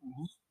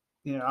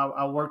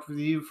 I worked with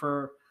you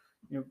for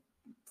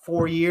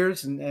 4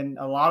 years, and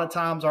a lot of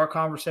times our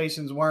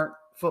conversations weren't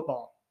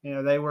football.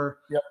 They were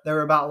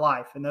about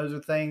life, and those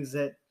are things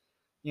that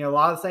a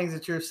lot of things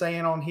that you're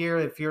saying on here.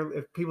 If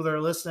people that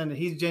are listening,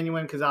 he's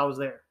genuine because I was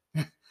there.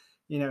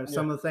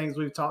 Some of the things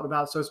we've talked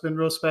about. So it's been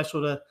real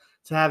special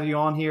to have you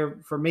on here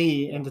for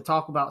me and to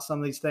talk about some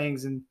of these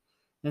things and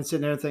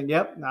sitting there and think,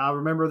 yep, I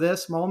remember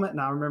this moment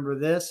and I remember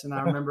this and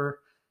I remember,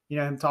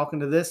 him talking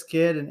to this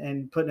kid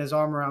and putting his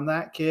arm around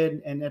that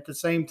kid. And at the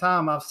same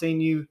time, I've seen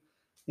you,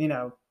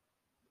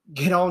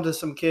 get on to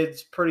some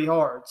kids pretty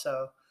hard.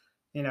 So,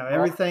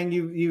 everything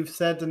you've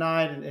said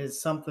tonight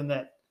is something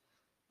that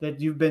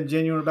you've been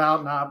genuine about,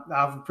 and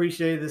I've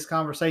appreciated this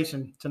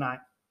conversation tonight.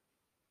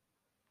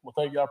 Well,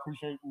 thank you. I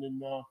appreciate it.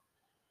 And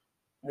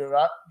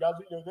guys,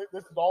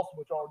 this is awesome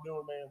what y'all are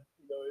doing, man.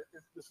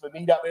 This is a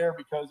need out there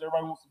because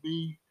everybody wants to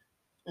be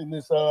in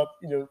this.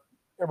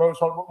 Everybody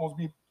wants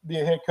to be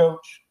a head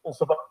coach and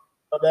stuff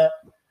like that.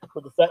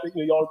 But the fact that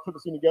y'all put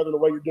this thing together the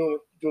way you're doing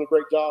it, doing a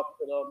great job,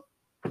 and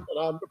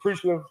I'm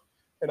appreciative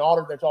and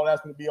honored that y'all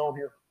asked me to be on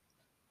here.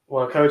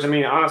 Well, Coach, I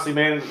mean, honestly,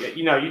 man,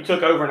 you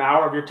took over an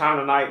hour of your time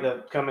tonight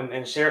to come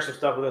and share some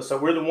stuff with us. So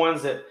we're the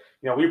ones that,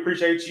 we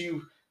appreciate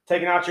you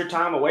taking out your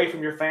time away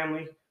from your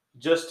family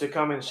just to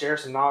come and share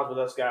some knowledge with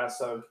us guys.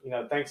 So,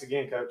 thanks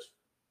again, Coach.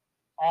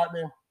 All right,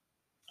 man.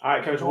 All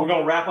right, Coach, we're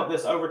going to wrap up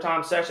this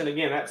overtime session.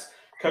 Again, that's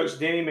Coach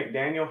Dennie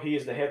McDaniel. He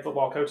is the head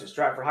football coach at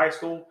Stratford High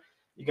School.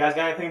 You guys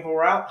got anything before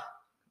we're out?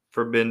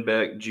 For Ben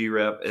Beck,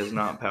 G-Rep is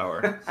not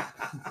power.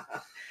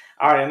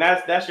 All right, and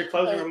that's your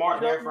closing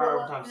remark there for our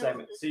overtime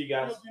segment. See you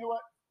guys. You know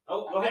what?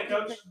 Oh, go ahead,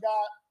 Coach.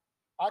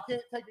 I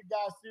can't take a guy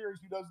serious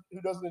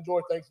who doesn't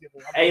enjoy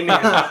Thanksgiving. Amen.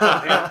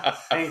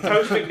 And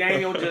Coach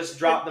McDaniel just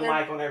dropped the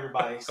mic on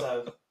everybody.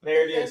 So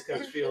there it is,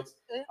 Coach Fields.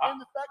 And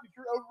the fact that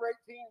you're over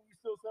 18 and you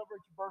still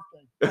celebrate your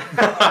birthday.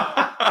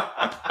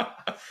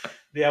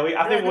 Yeah,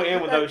 I think we'll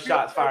end with those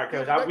shots fired,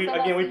 Coach. We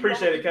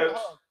appreciate it, Coach.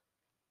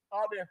 All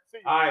right, man. See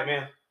you. All right,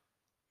 man.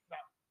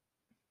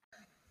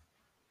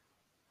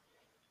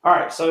 All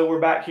right, so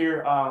we're back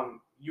here.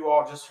 You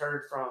all just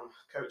heard from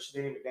Coach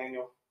Dennie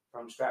McDaniel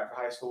from Stratford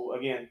High School.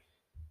 Again,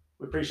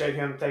 we appreciate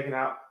him taking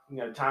out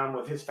time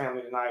with his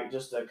family tonight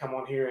just to come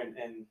on here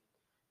and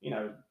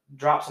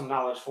drop some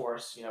knowledge for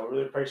us. We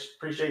really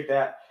appreciate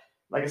that.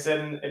 Like I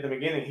said at the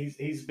beginning,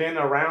 he's been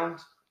around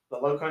the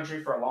Low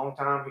Country for a long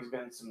time. He's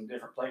been some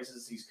different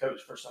places. He's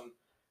coached for some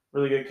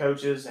really good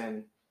coaches,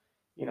 and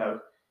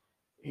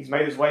he's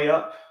made his way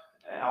up.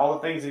 All the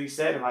things that he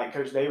said, and like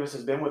Coach Davis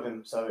has been with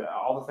him, so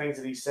all the things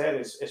that he said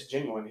is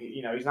genuine.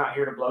 He's not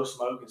here to blow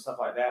smoke and stuff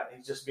like that.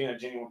 He's just being a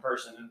genuine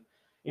person. And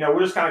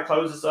we'll just kind of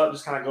close this up,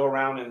 just kind of go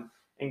around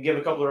and give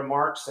a couple of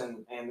remarks,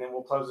 and then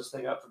we'll close this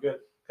thing up for good.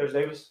 Coach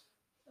Davis?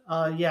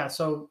 Yeah,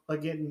 so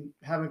again,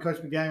 having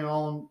Coach McDaniel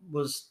on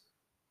was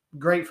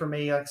great for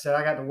me. Like I said,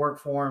 I got to work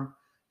for him,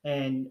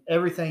 and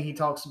everything he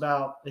talks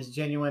about is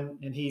genuine,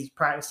 and he's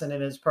practicing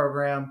in his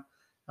program.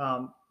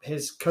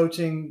 His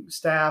coaching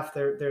staff,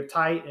 they're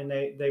tight and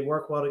they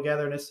work well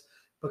together. And it's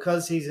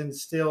because he's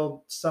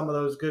instilled some of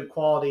those good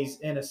qualities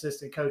in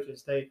assistant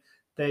coaches.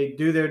 They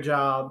do their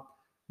job.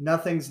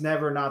 Nothing's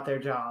never not their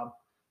job.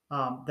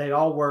 They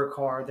all work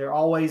hard. They're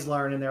always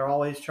learning. They're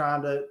always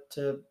trying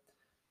to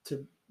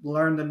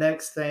learn the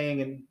next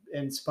thing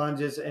and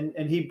sponges. And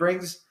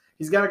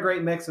he's got a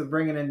great mix of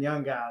bringing in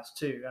young guys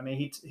too. I mean,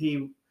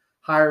 he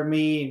hired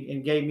me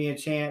and gave me a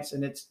chance,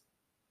 and it's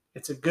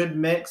a good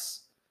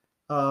mix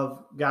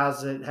of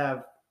guys that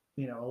have,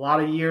 a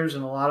lot of years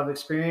and a lot of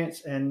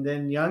experience, and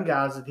then young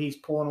guys that he's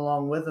pulling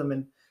along with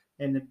him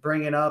and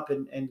bringing up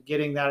and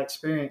getting that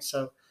experience.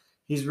 So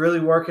he's really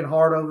working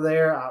hard over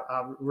there.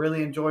 I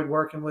really enjoyed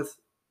working with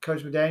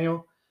Coach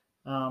McDaniel,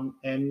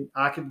 and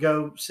I could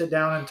go sit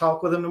down and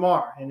talk with him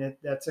tomorrow. And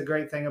that's a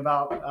great thing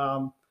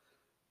about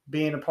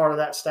being a part of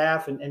that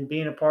staff and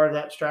being a part of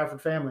that Stratford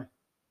family.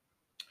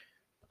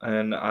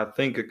 And I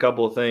think a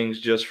couple of things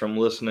just from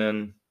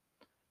listening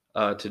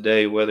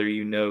today, whether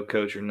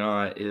Coach or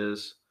not,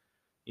 is,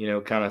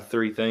 kind of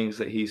three things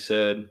that he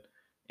said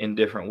in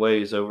different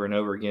ways over and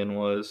over again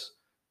was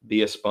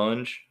be a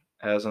sponge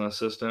as an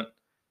assistant,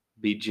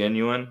 be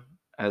genuine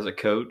as a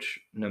coach,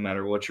 no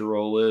matter what your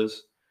role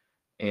is.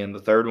 And the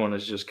third one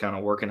is just kind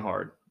of working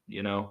hard.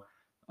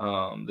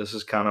 This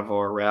is kind of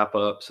our wrap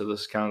up. So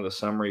this is kind of the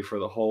summary for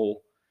the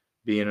whole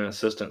being an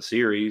assistant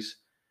series.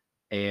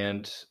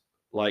 And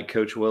like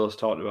Coach Willis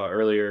talked about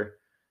earlier,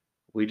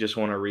 we just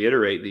want to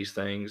reiterate these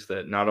things,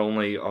 that not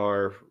only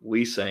are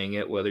we saying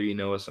it, whether you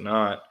know us or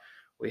not,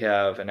 we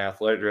have an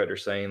athletic director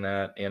saying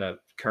that and a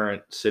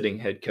current sitting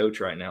head coach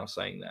right now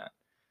saying that.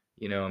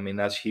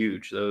 That's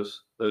huge.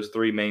 Those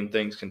three main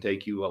things can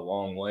take you a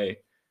long way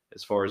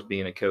as far as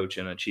being a coach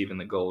and achieving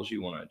the goals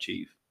you want to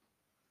achieve.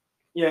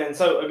 Yeah, and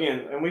so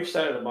again, and we've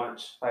said it a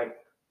bunch, like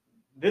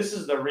this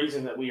is the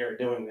reason that we are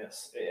doing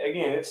this.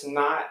 Again, it's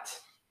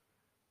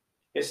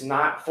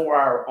not for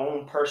our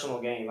own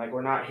personal gain. Like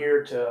we're not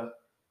here to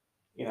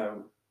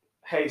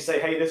hey,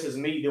 this is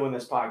me doing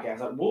this podcast.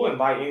 Like, we'll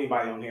invite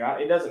anybody on here.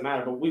 It doesn't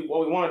matter. But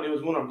what we want to do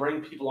is we want to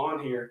bring people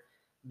on here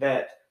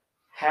that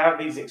have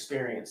these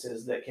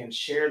experiences, that can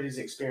share these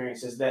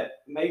experiences,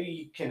 that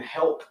maybe can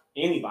help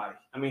anybody.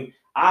 I mean,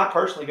 I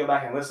personally go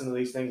back and listen to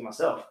these things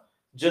myself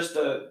just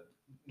to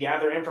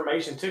gather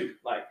information too.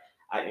 Like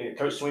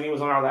Coach Sweeney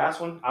was on our last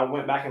one. I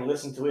went back and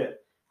listened to it.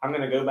 I'm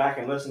going to go back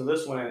and listen to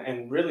this one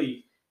and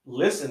really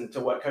listen to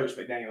what Coach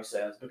McDaniel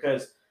says,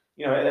 because,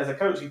 you know, as a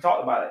coach, he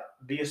talked about it,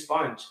 be a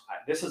sponge.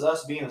 This is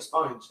us being a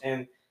sponge,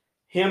 and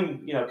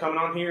him, you know, coming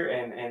on here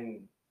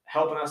and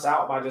helping us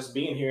out by just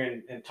being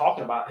here and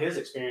talking about his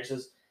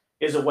experiences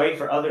is a way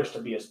for others to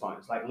be a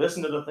sponge. Like,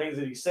 listen to the things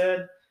that he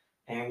said,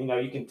 and, you know,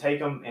 you can take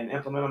them and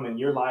implement them in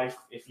your life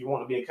if you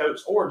want to be a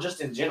coach, or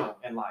just in general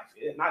in life,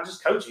 not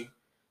just coaching,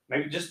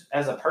 maybe just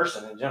as a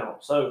person in general.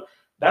 So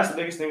that's the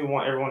biggest thing we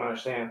want everyone to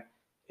understand,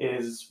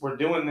 is we're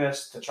doing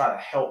this to try to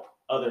help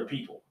other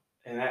people.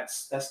 And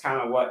that's kind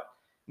of what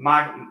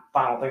my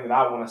final thing that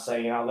I want to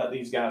say, and I'll let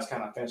these guys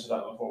kind of finish it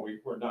up before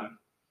we're done.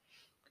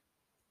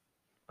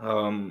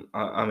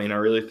 I mean, I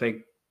really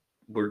think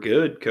we're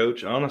good,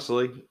 Coach,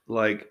 honestly.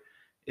 Like,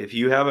 if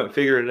you haven't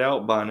figured it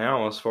out by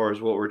now as far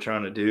as what we're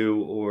trying to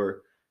do,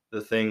 or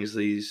the things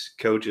these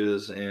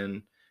coaches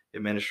and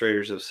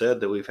administrators have said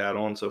that we've had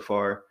on so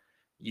far,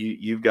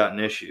 you've got an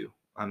issue.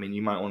 I mean,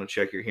 you might want to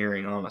check your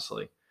hearing,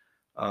 honestly.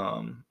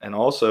 And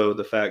also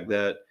the fact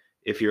that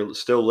if you're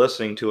still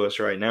listening to us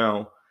right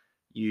now,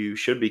 you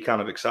should be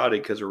kind of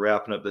excited because we're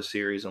wrapping up this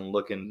series and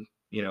looking,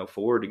 you know,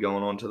 forward to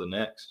going on to the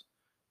next.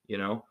 You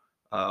know,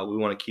 we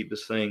want to keep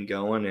this thing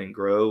going and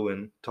grow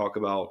and talk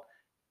about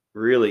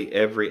really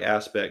every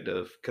aspect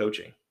of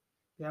coaching.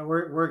 Yeah,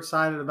 we're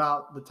excited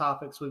about the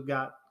topics we've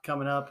got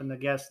coming up and the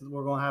guests that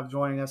we're going to have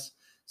joining us.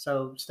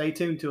 So stay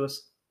tuned to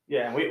us.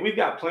 Yeah, we've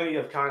got plenty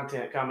of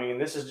content coming,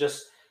 and this is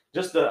just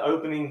the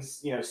opening,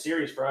 you know,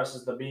 series for us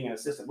as the being an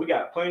assistant. We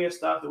got plenty of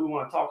stuff that we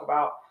want to talk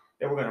about,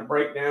 that we're going to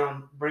break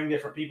down, bring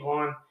different people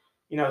on,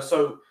 you know.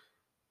 So,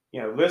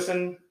 you know,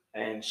 listen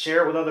and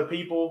share it with other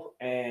people,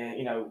 and,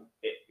 you know,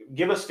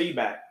 give us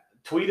feedback,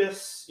 tweet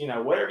us, you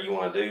know, whatever you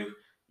want to do.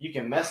 You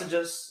can message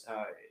us,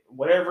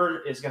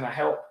 whatever is going to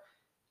help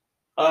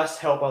us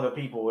help other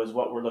people is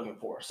what we're looking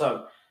for.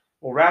 So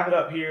we'll wrap it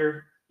up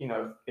here. You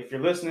know, if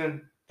you're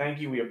listening, thank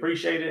you. We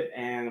appreciate it.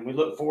 And we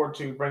look forward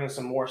to bringing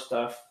some more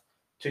stuff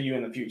to you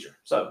in the future.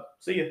 So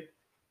see you.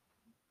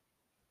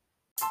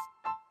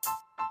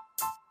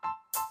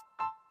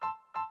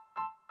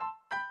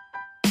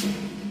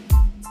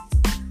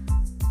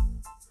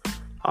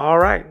 All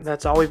right.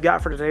 That's all we've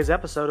got for today's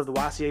episode of the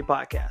YCA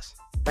podcast.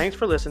 Thanks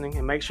for listening,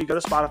 and make sure you go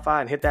to Spotify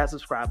and hit that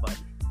subscribe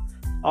button.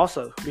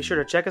 Also, be sure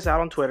to check us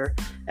out on Twitter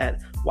at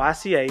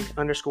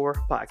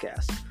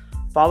YCA_podcast.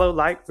 Follow,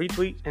 like,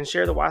 retweet, and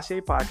share the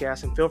YCA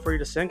podcast, and feel free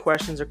to send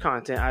questions or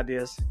content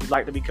ideas you'd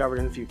like to be covered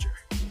in the future.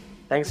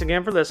 Thanks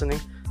again for listening.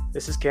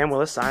 This is Cam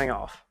Willis signing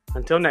off.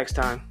 Until next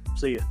time,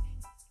 see you.